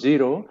starting from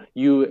zero,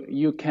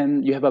 you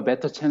have a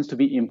better chance to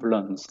be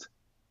influenced.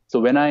 So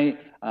when I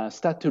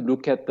start to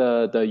look at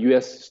the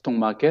U.S. stock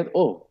market,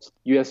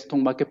 U.S. stock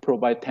market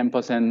provide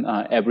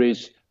 10%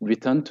 average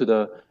return to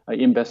the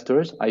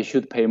investors. I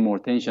should pay more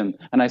attention.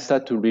 And I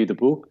start to read the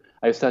book.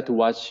 I start to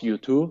watch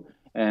YouTube.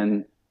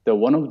 And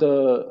one of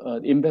the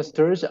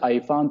investors I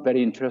found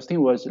very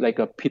interesting was like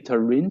a Peter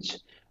Lynch.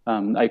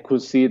 I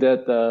could see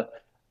that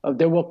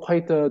there were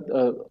quite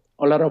a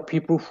lot of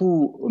people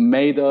who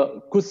made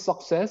a good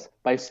success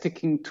by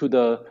sticking to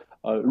the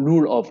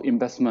rule of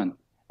investment.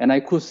 And I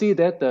could see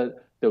that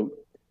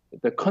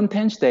the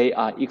contents they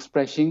are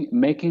expressing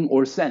making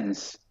all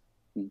sense.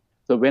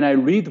 So when I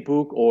read the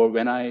book or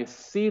when I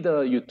see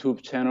the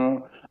YouTube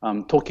channel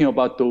talking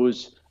about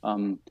those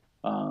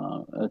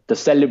the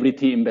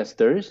celebrity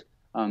investors,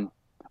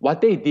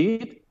 what they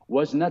did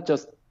was not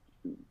just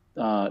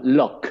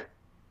luck.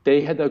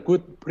 They had a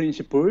good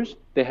principles.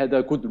 They had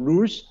a good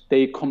rules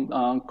they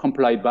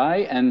complied by,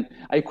 and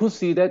I could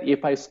see that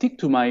if I stick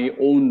to my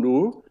own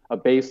rule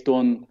based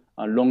on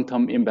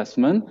long-term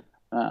investment,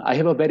 I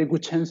have a very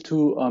good chance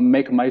to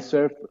make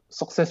myself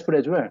successful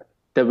as well.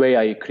 The way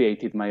I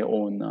created my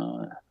own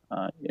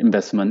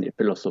investment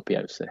philosophy,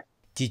 I would say.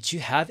 Did you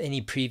have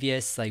any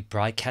previous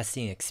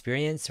broadcasting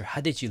experience, or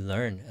how did you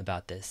learn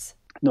about this?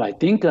 No, I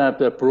think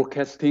the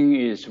broadcasting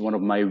is one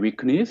of my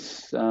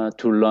weakness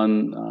to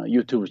learn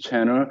YouTube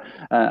channel.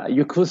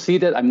 You could see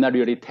that I'm not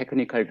really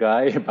technical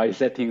guy by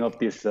setting up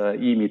this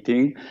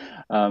e-meeting.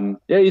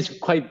 It's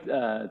quite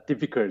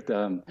difficult.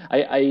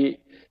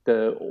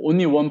 The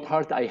only one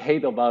part I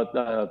hate about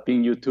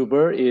being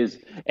YouTuber is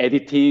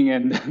editing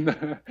and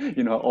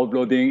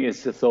uploading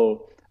is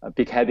so a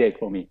big headache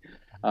for me.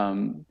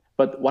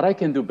 But what I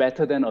can do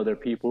better than other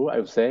people, I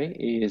would say,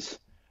 is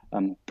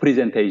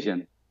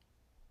presentation.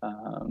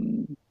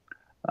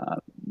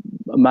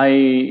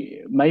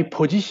 My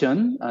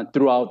position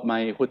throughout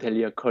my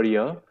hotelier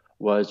career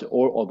was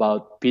all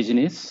about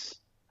business,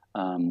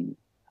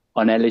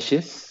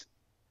 analysis,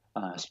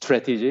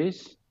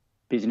 strategies,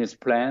 business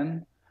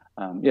plan.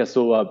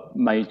 So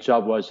my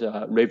job was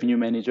revenue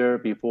manager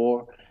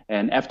before,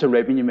 and after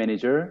revenue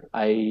manager,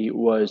 I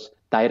was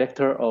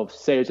director of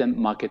sales and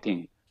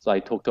marketing. So I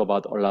talked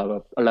about a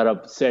lot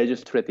of sales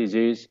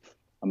strategies,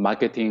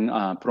 marketing,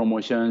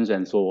 promotions,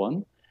 and so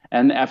on.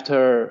 And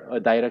after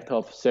a director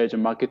of sales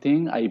and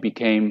marketing, I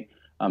became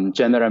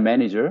general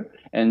manager.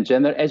 And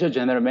as a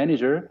general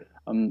manager,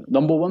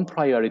 number one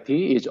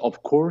priority is,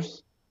 of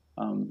course,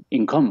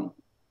 income.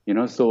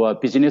 So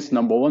business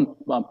number one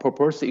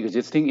purpose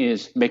existing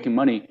is making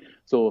money.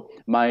 So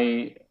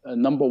my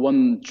number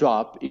one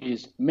job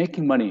is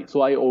making money.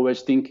 So I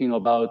always thinking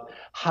about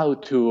how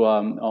to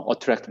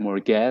attract more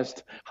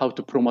guests, how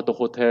to promote the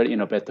hotel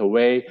in a better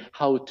way,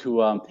 how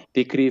to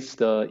decrease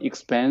the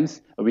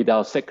expense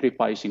without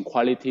sacrificing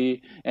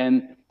quality.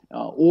 And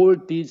all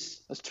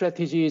these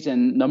strategies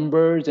and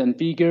numbers and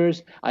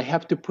figures, I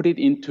have to put it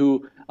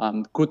into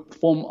good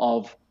form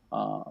of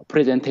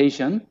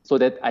presentation so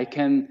that I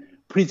can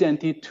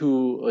present it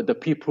to the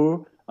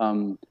people,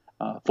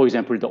 for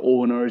example, the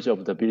owners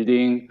of the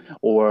building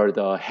or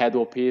the head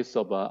office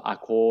of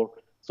Accor,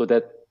 so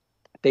that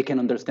they can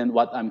understand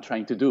what I'm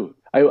trying to do.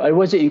 I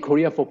was in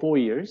Korea for 4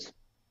 years,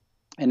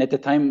 and at the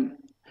time,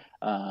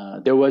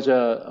 there was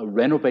a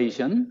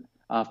renovation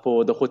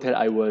for the hotel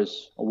I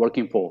was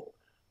working for.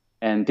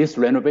 And this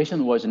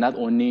renovation was not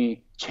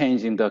only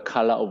changing the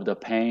color of the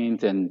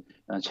paint and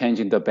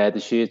changing the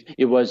bed sheet.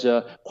 It was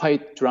a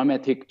quite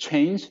dramatic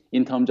change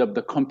in terms of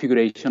the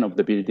configuration of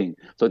the building.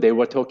 So they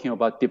were talking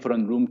about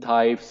different room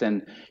types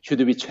and should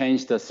we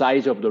change the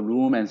size of the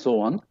room and so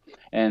on.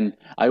 And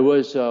I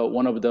was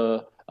one of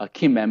the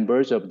key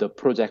members of the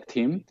project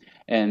team.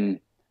 And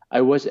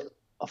I was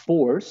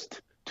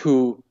forced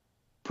to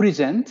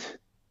present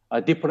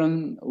a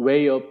different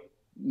way of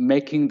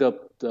making the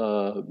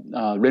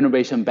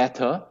renovation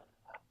better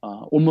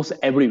almost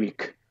every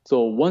week.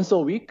 So once a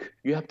week,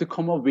 you have to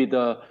come up with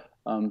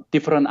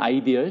different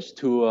ideas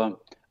to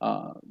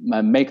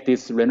make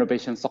this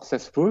renovation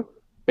successful,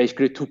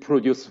 basically to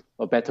produce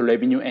a better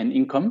revenue and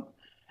income.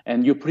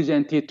 and you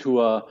present it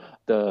to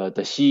the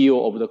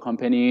CEO of the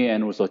company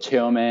and also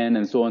chairman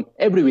and so on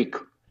every week,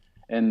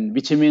 and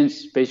which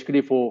means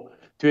basically for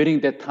during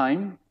that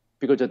time,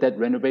 because of that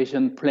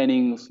renovation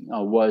planning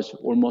was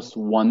almost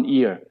 1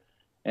 year,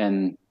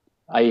 and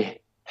I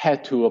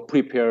had to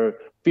prepare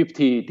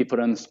 50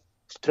 different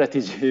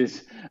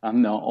strategies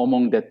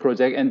among that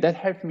project, and that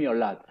helped me a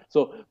lot.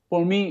 So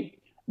for me,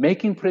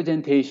 making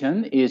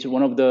presentation is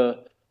one of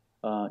the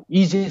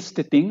easiest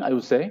thing, I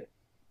would say.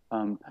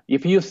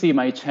 If you see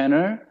my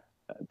channel,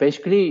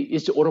 basically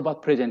it's all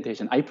about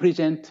presentation. I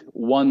present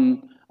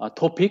one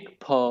topic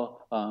per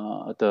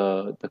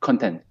the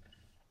content,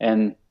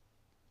 and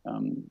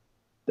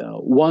the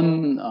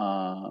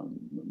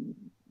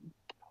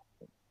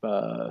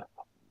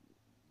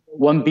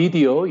one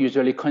video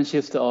usually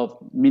consists of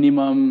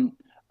minimum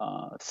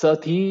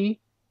 30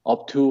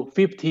 up to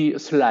 50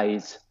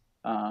 slides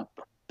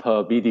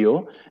per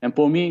video. And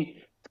for me,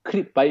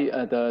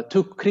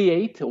 to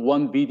create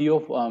one video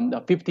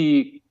of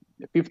 50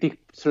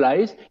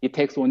 slides, it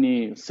takes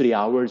only 3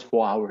 hours,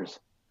 4 hours.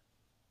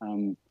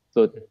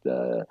 So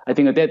I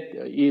think that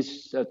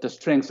is the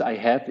strength I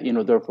have in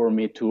order for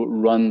me to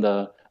run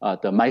the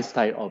my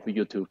style of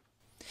YouTube.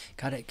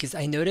 Got it. Because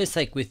I noticed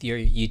like with your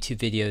YouTube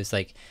videos,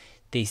 like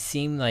they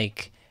seem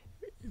like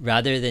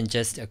rather than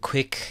just a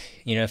quick,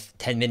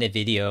 10-minute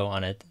video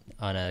on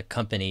a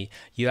company,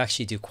 you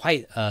actually do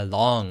quite a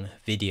long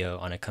video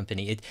on a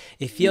company.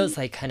 It feels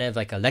like kind of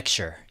like a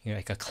lecture,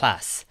 like a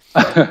class,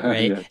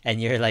 right? Yeah.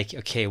 And you're like,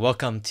 okay,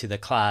 welcome to the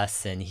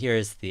class, and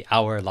here's the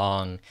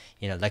hour-long,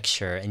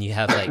 lecture, and you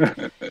have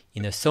like,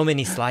 so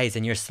many slides,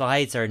 and your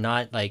slides are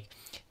not like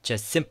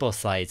just simple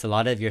slides. A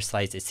lot of your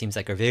slides, it seems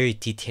like, are very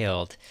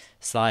detailed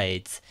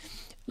slides.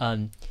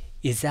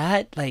 Is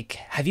that like,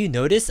 have you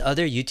noticed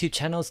other YouTube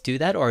channels do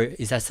that, or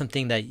is that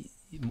something that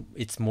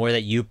it's more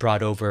that you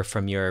brought over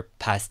from your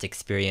past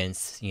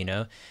experience,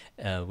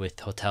 with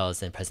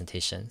hotels and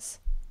presentations?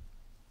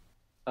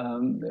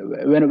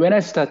 When I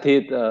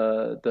started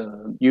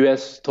the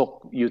US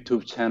Talk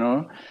YouTube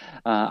channel,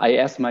 I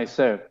asked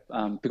myself,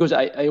 because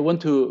I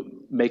want to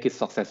make it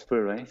successful,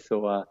 right?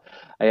 So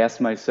I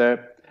asked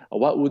myself,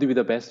 what would be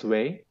the best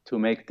way to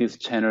make this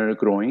channel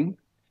growing?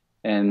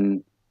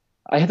 And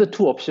I had the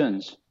two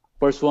options.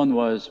 First one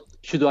was,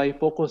 should I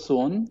focus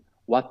on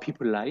what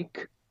people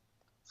like?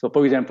 So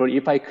for example,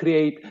 if I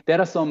there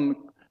are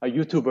some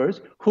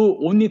YouTubers who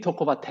only talk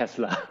about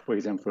Tesla, for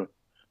example,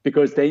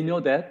 because they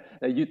know that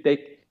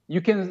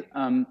you can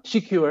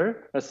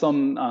secure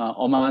some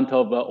amount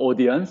of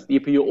audience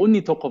if you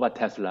only talk about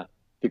Tesla,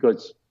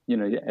 because,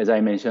 as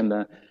I mentioned,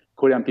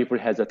 Korean people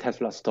has a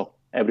Tesla stock.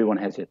 Everyone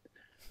has it.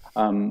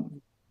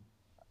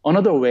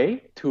 Another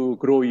way to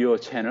grow your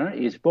channel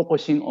is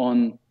focusing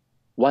on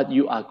what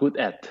you are good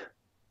at.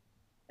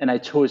 And I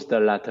chose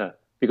the latter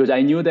because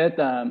I knew that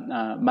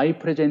my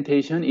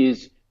presentation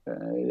is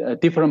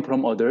different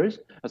from others.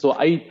 So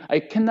I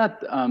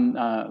cannot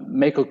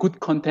make a good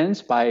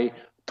content by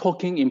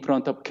talking in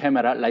front of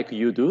camera like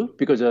you do,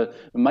 because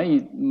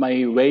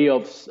my way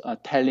of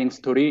telling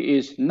story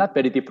is not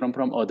very different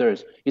from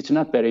others. It's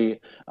not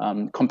very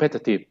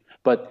competitive.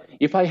 But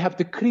if I have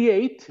to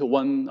create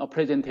one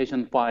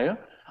presentation file,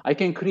 I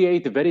can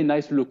create a very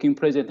nice looking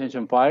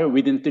presentation file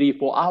within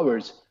 3-4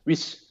 hours,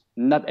 which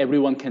not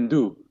everyone can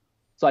do.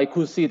 So I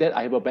could see that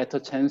I have a better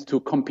chance to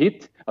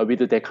compete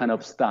with that kind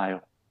of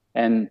style.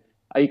 And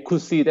I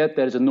could see that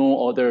there's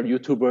no other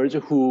YouTubers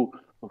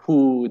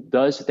who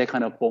does that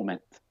kind of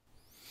format.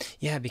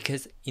 Yeah,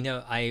 because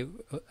I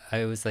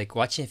was like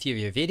watching a few of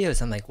your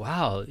videos. I'm like,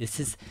 wow, this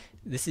is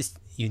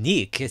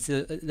unique. It's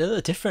a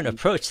little different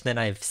approach than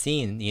I've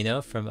seen,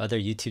 from other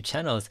YouTube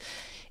channels.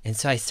 And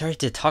so I started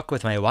to talk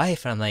with my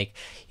wife, and I'm like,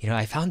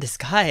 I found this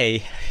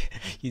guy.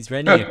 He's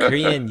running a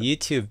Korean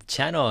YouTube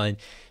channel, and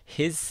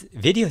his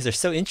videos are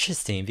so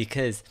interesting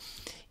because,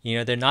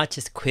 they're not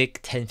just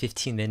quick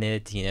 10-15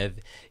 minutes,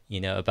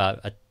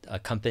 about a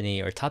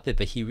company or topic,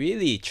 but he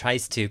really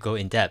tries to go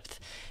in depth,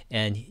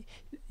 and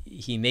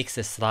he makes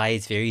the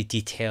slides very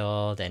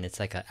detailed, and it's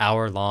like an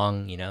hour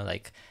long,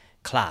 like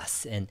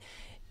class.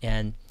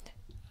 And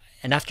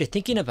after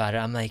thinking about it,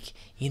 I'm like,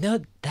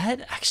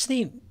 that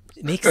actually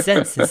makes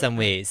sense in some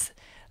ways.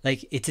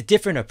 Like, it's a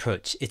different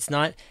approach. It's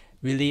not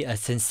really a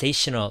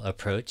sensational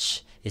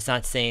approach. It's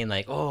not saying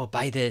like, oh,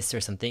 buy this or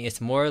something. It's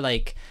more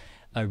like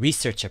a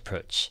research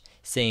approach,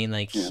 saying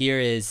like, here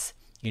is,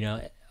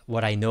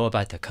 what I know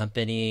about the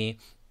company.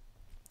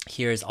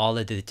 Here's all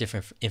of the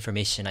different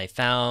information I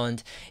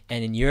found.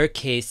 And in your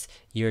case,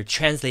 you're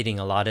translating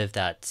a lot of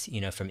that,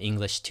 from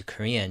English to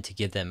Korean to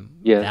give them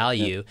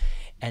value.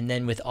 And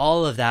then with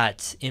all of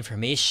that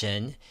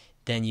information,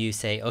 then you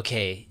say,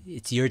 okay,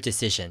 it's your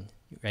decision,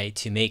 right,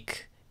 to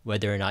make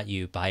whether or not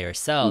you buy or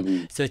sell.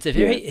 So it's a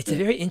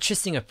very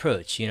interesting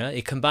approach.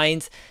 It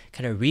combines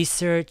kind of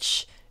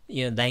research,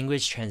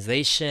 language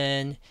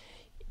translation,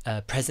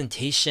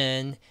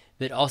 presentation,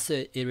 but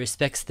also it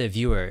respects the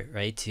viewer,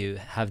 right, to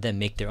have them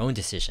make their own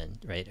decision,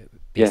 right,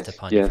 based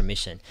upon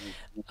information.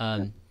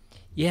 I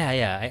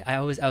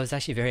was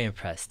actually very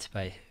impressed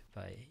by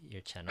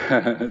your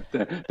channel.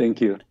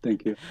 Thank you,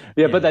 thank you.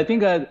 Yeah, but I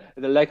think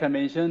like I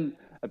mentioned,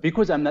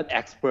 because I'm not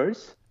expert,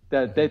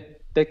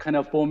 that kind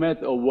of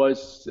format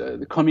was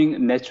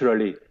coming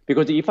naturally.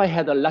 Because if I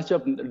had a lot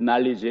of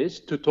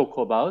knowledge to talk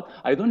about,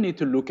 I don't need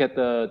to look at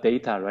the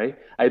data, right?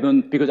 I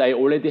don't, because I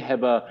already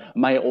have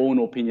my own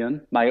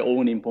opinion, my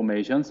own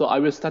information. So I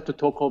will start to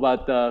talk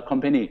about the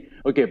company.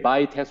 Okay,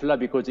 buy Tesla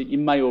because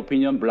in my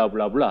opinion, blah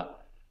blah blah.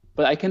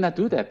 But I cannot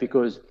do that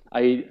because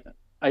I'm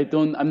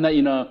not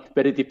in a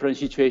very different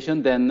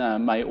situation than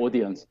my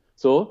audience.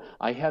 So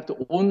I have to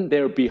on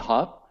their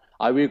behalf.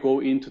 I will go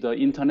into the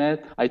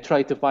internet. I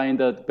try to find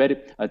a very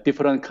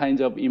different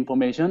kinds of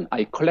information.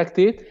 I collect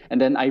it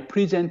and then I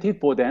present it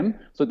for them.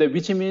 So that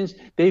which means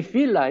they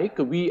feel like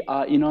we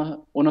are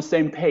on the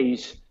same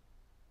page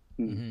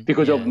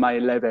because of my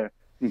level.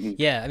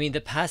 Yeah, I mean,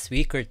 the past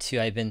week or two,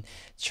 I've been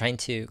trying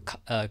to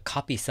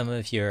copy some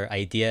of your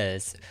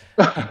ideas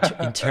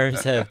in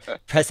terms of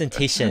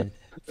presentation,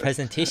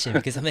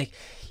 because I'm like,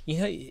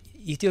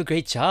 you do a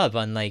great job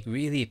on like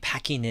really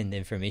packing in the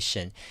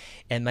information.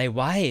 And my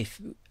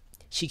wife,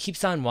 she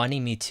keeps on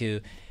wanting me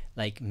to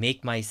like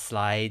make my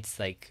slides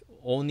like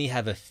only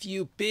have a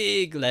few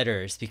big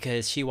letters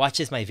because she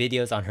watches my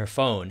videos on her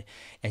phone,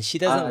 and she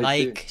doesn't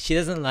like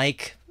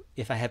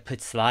if I have put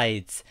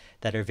slides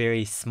that are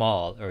very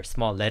small or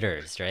small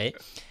letters, right?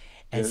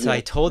 And so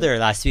I told her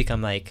last week,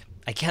 I'm like,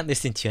 I can't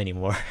listen to you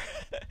anymore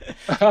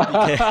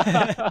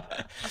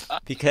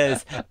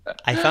because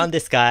I found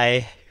this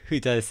guy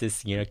who does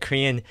this,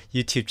 Korean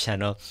YouTube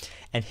channel,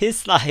 and his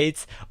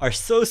slides are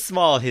so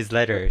small, his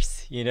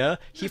letters,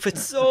 he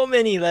puts so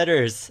many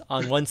letters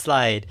on one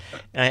slide.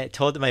 And I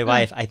told my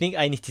wife, I think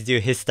I need to do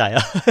his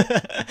style.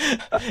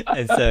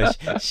 And so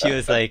she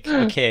was like,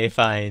 okay,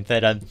 fine.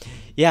 But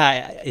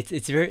yeah,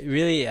 it's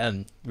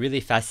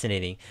really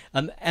fascinating.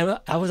 And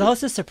I was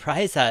also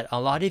surprised that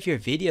a lot of your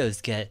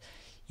videos get,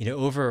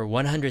 over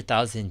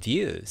 100,000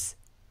 views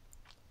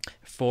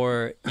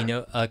for,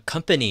 a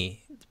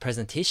company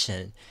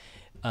presentation.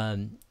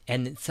 And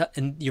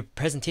your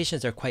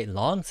presentations are quite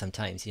long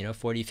sometimes,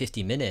 40,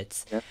 50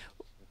 minutes. Yep.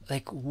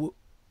 Like, who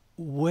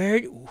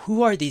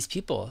are these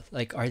people?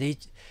 Like, do you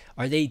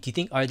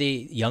think, are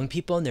they young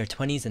people in their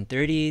 20s and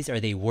 30s? Are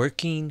they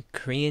working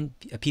Korean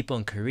people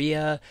in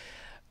Korea?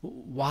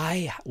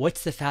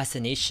 What's the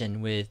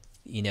fascination with,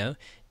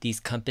 these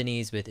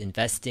companies, with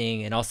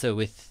investing, and also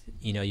with,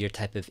 your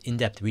type of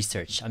in-depth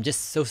research? I'm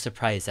just so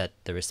surprised at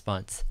the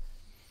response.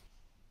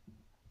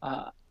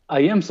 I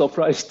am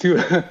surprised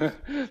too.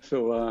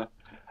 So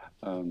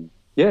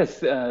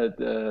yes, I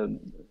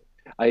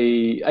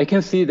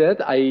can see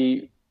that.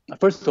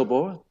 First of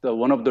all,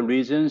 one of the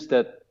reasons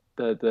that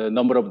the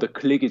number of the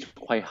click is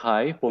quite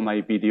high for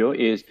my video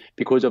is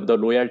because of the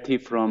loyalty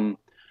from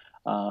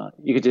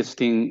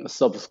existing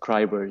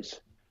subscribers.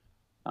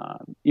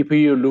 If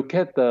you look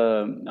at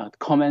the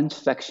comment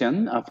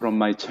section from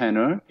my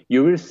channel,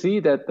 you will see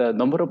that the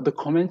number of the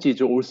comments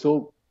is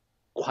also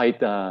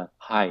quite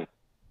high.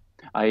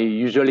 I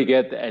usually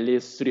get at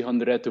least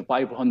 300 to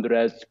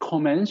 500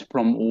 comments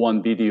from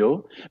one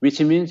video,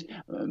 which means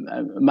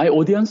my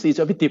audience is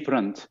a bit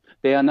different.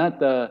 They are not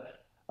the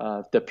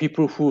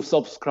people who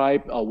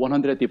subscribe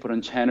 100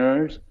 different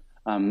channels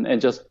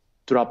and just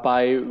drop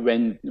by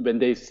when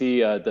they see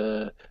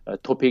the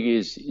topic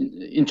is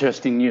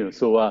interesting new.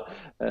 So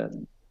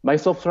my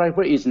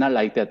subscriber is not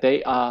like that.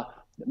 There are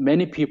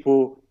many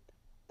people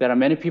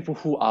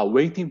who are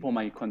waiting for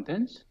my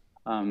content.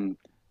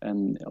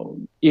 And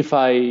if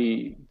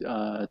I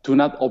do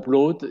not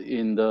upload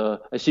in a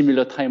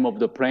similar time of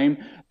the frame,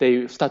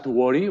 they start to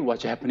worry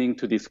what's happening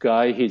to this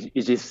guy.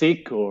 Is he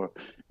sick, or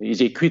is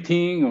he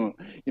quitting? Or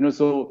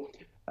so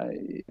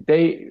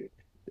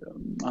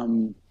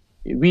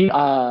we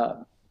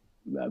are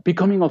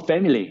becoming a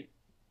family.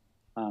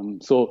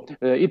 So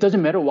it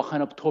doesn't matter what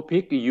kind of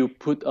topic you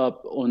put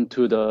up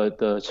onto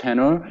the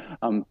channel,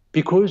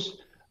 because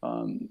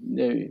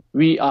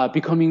we are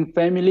becoming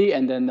family,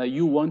 and then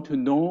you want to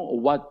know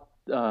what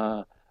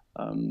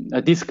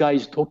this guy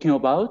is talking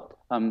about,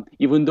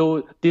 even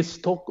though this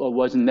talk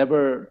was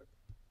never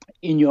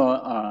in your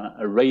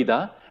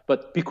radar.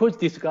 But because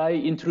this guy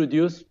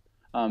introduced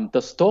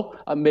the stock,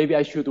 maybe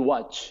I should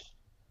watch.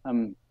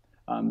 I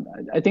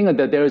think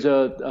that there's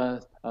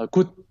a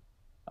good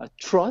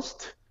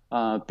trust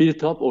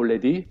built up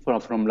already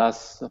from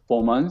last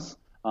 4 months.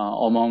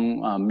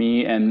 Among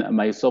me and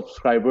my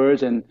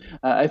subscribers, and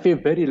I feel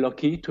very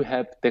lucky to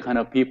have that kind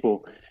of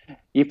people.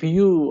 If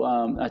you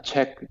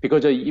check,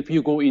 because if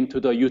you go into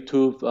the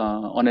YouTube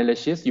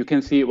analysis, you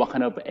can see what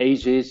kind of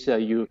ages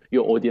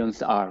your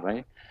audience are,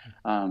 right?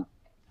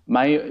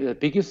 My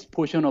biggest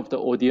portion of the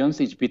audience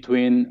is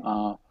between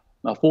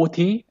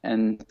 40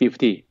 and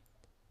 50.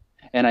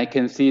 And I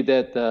can see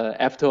that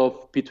after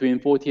between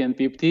 40 and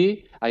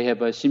 50, I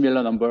have a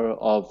similar number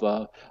of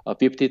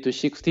 50 to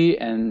 60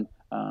 and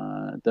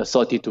the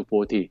 30 to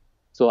 40.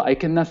 So I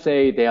cannot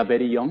say they are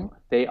very young.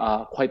 They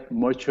are quite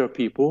mature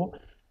people.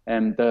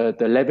 And the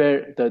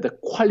level, the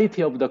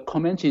quality of the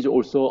comments is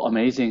also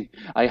amazing.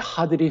 I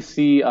hardly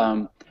see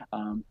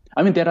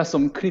I mean, there are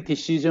some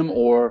criticism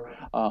or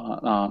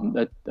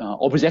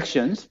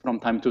objections from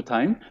time to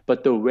time,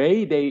 but the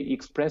way they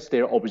express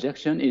their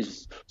objection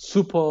is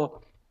super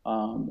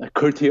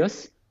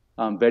courteous,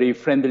 very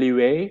friendly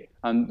way,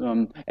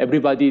 and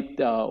everybody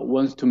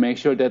wants to make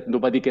sure that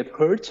nobody get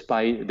hurt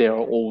by their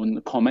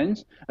own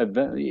comments.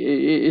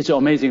 It's an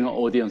amazing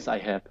audience I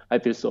have. I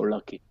feel so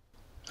lucky.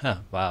 Oh,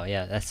 wow.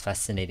 Yeah, that's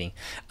fascinating.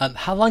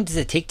 How long does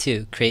it take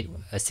to create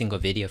a single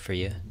video for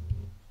you?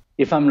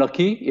 If I'm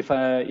lucky, if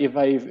I'm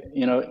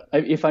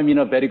in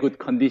a very good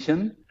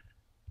condition,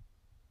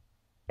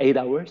 8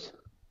 hours.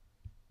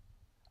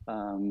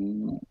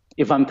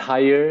 If I'm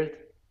tired,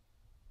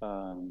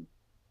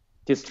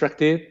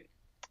 distracted,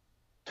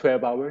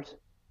 12 hours.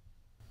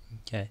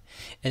 Okay.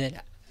 And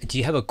then do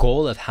you have a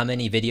goal of how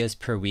many videos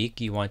per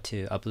week you want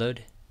to upload?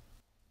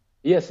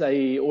 Yes,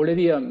 I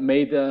already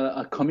made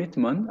a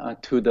commitment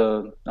to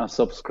the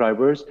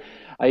subscribers.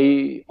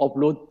 I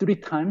upload 3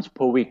 times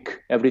per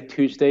week, every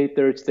Tuesday,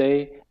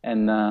 Thursday,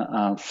 and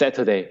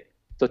Saturday.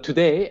 So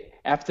today,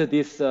 after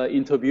this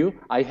interview,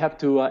 I have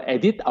to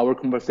edit our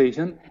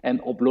conversation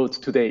and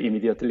upload today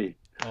immediately.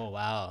 Oh,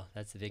 wow.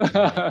 That's a big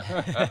commitment.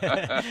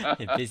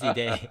 A busy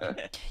day.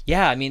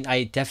 Yeah, I mean,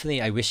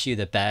 I wish you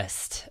the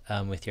best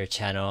with your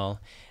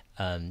channel.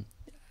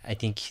 I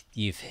think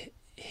you've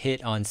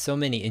hit on so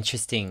many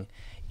interesting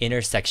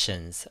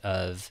intersections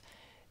of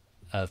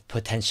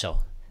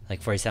potential.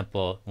 Like, for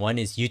example, one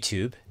is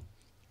YouTube,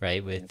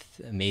 right,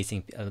 with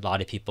a lot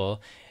of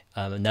people.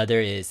 Another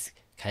is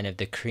kind of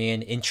the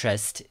Korean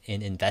interest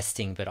in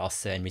investing, but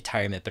also in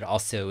retirement, but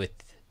also with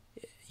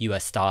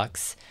US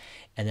stocks.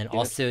 And then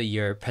also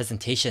your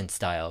presentation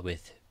style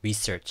with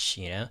research,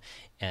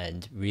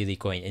 and really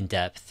going in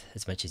depth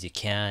as much as you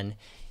can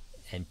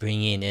and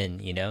bringing in,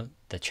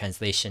 the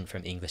translation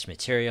from English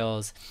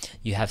materials.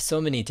 You have so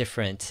many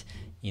different,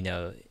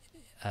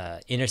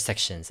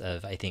 intersections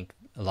of, I think,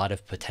 a lot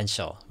of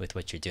potential with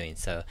what you're doing.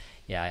 So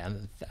yeah,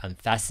 I'm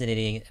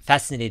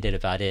fascinated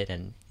about it.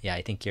 And yeah,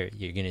 I think you're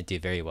going to do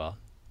very well.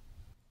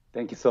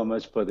 Thank you so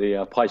much for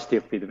the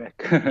positive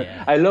feedback.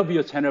 Yeah. I love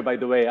your channel, by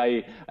the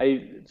way.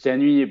 I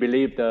genuinely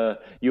believe that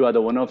you are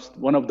one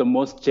of the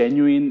most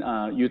genuine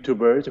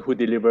YouTubers who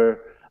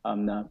deliver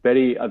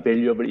very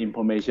valuable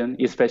information,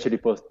 especially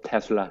for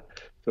Tesla.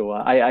 So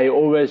I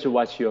always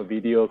watch your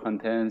video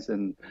contents,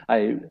 and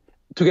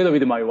together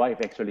with my wife,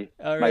 actually.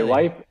 Oh, really? My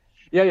wife,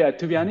 yeah.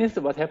 To be honest,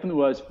 what happened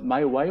was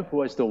my wife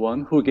was the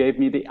one who gave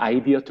me the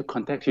idea to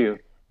contact you.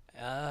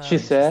 Oh, She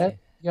said,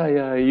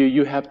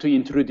 you have to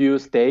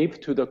introduce Dave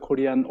to the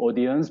Korean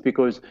audience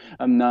because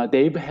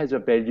Dave has a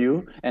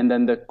value, and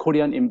then the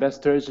Korean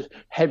investors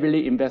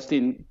heavily invest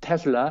in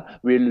Tesla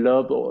will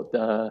love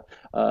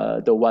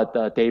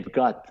what Dave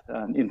got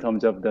in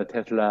terms of the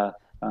Tesla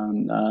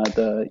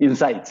the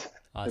insights.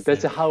 Awesome.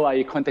 That's how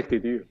I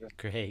contacted you.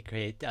 Great.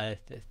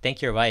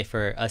 Thank your wife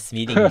for us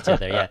meeting each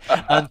other. Yeah.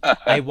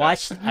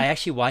 I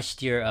actually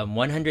watched your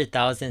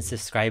 100,000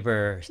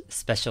 subscriber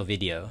special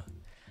video.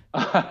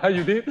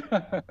 You did?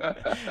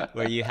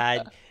 Where you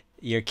had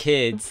your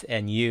kids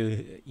and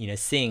you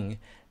sing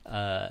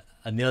A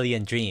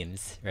Million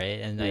Dreams, right?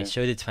 And I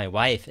showed it to my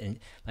wife, and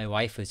my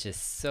wife was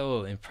just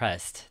so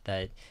impressed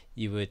that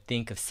you would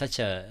think of such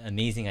an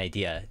amazing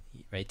idea,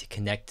 right, to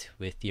connect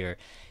with your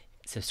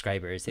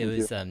subscribers. It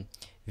was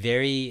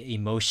very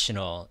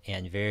emotional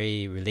and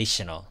very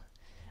relational.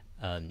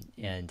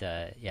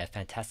 Yeah,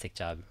 fantastic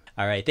job.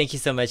 All right. Thank you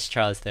so much,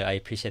 Charles, though. I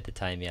appreciate the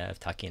time of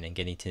talking and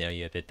getting to know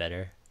you a bit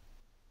better.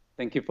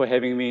 Thank you for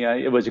having me.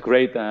 It was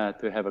great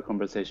to have a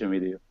conversation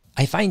with you.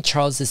 I find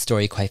Charles's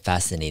story quite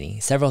fascinating.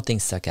 Several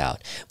things stuck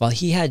out. While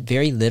he had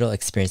very little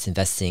experience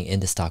investing in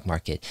the stock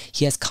market,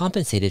 he has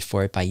compensated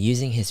for it by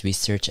using his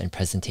research and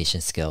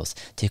presentation skills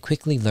to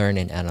quickly learn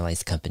and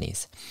analyze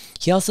companies.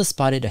 He also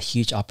spotted a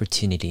huge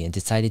opportunity and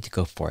decided to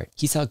go for it.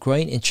 He saw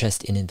growing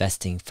interest in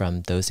investing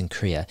from those in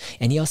Korea,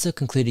 and he also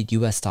concluded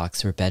US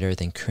stocks were better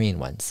than Korean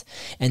ones.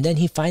 And then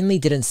he finally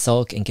didn't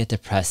sulk and get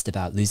depressed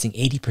about losing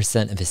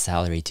 80% of his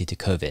salary due to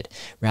COVID.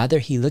 Rather,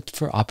 he looked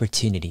for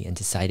opportunity and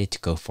decided to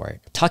go for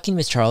it. Talking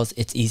with Charles,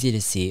 it's easy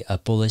to see a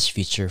bullish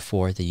future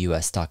for the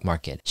US stock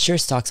market. Sure,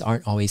 stocks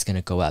aren't always going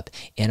to go up,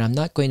 and I'm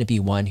not going to be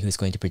one who's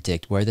going to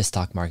predict where the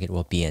stock market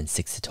will be in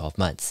 6 to 12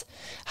 months.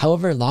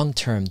 However, long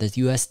term, the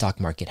US stock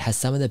market has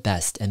some of the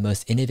best and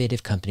most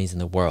innovative companies in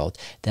the world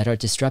that are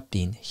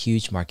disrupting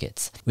huge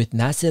markets. With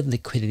massive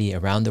liquidity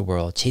around the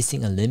world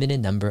chasing a limited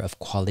number of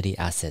quality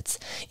assets,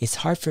 it's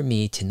hard for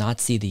me to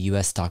not see the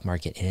US stock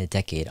market in a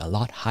decade a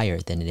lot higher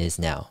than it is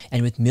now.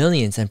 And with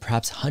millions and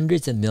perhaps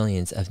hundreds of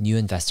millions of new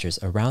investors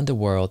around the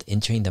world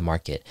entering the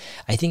market,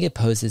 I think it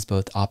poses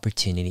both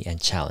opportunity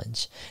and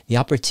challenge. The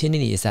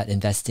opportunity is that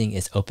investing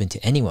is open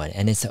to anyone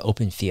and it's an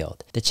open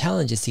field. The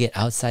challenge is to get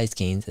outsized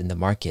gains in the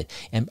market,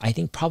 and I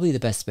think probably the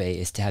best way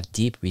is to have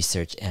deep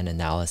research and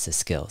analysis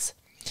skills.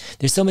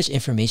 There's so much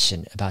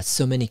information about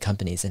so many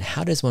companies, and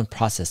how does one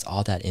process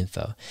all that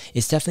info?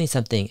 It's definitely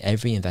something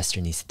every investor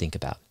needs to think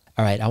about.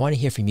 All right, I want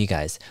to hear from you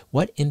guys.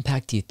 What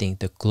impact do you think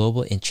the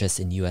global interest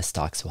in US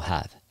stocks will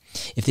have?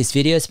 If this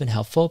video has been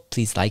helpful,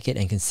 please like it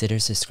and consider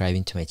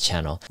subscribing to my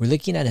channel. We're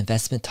looking at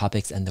investment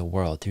topics and the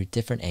world through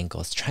different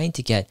angles, trying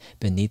to get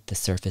beneath the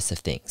surface of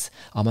things.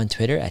 I'm on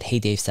Twitter at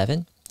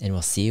HeyDave7, and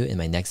we'll see you in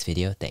my next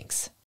video.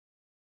 Thanks.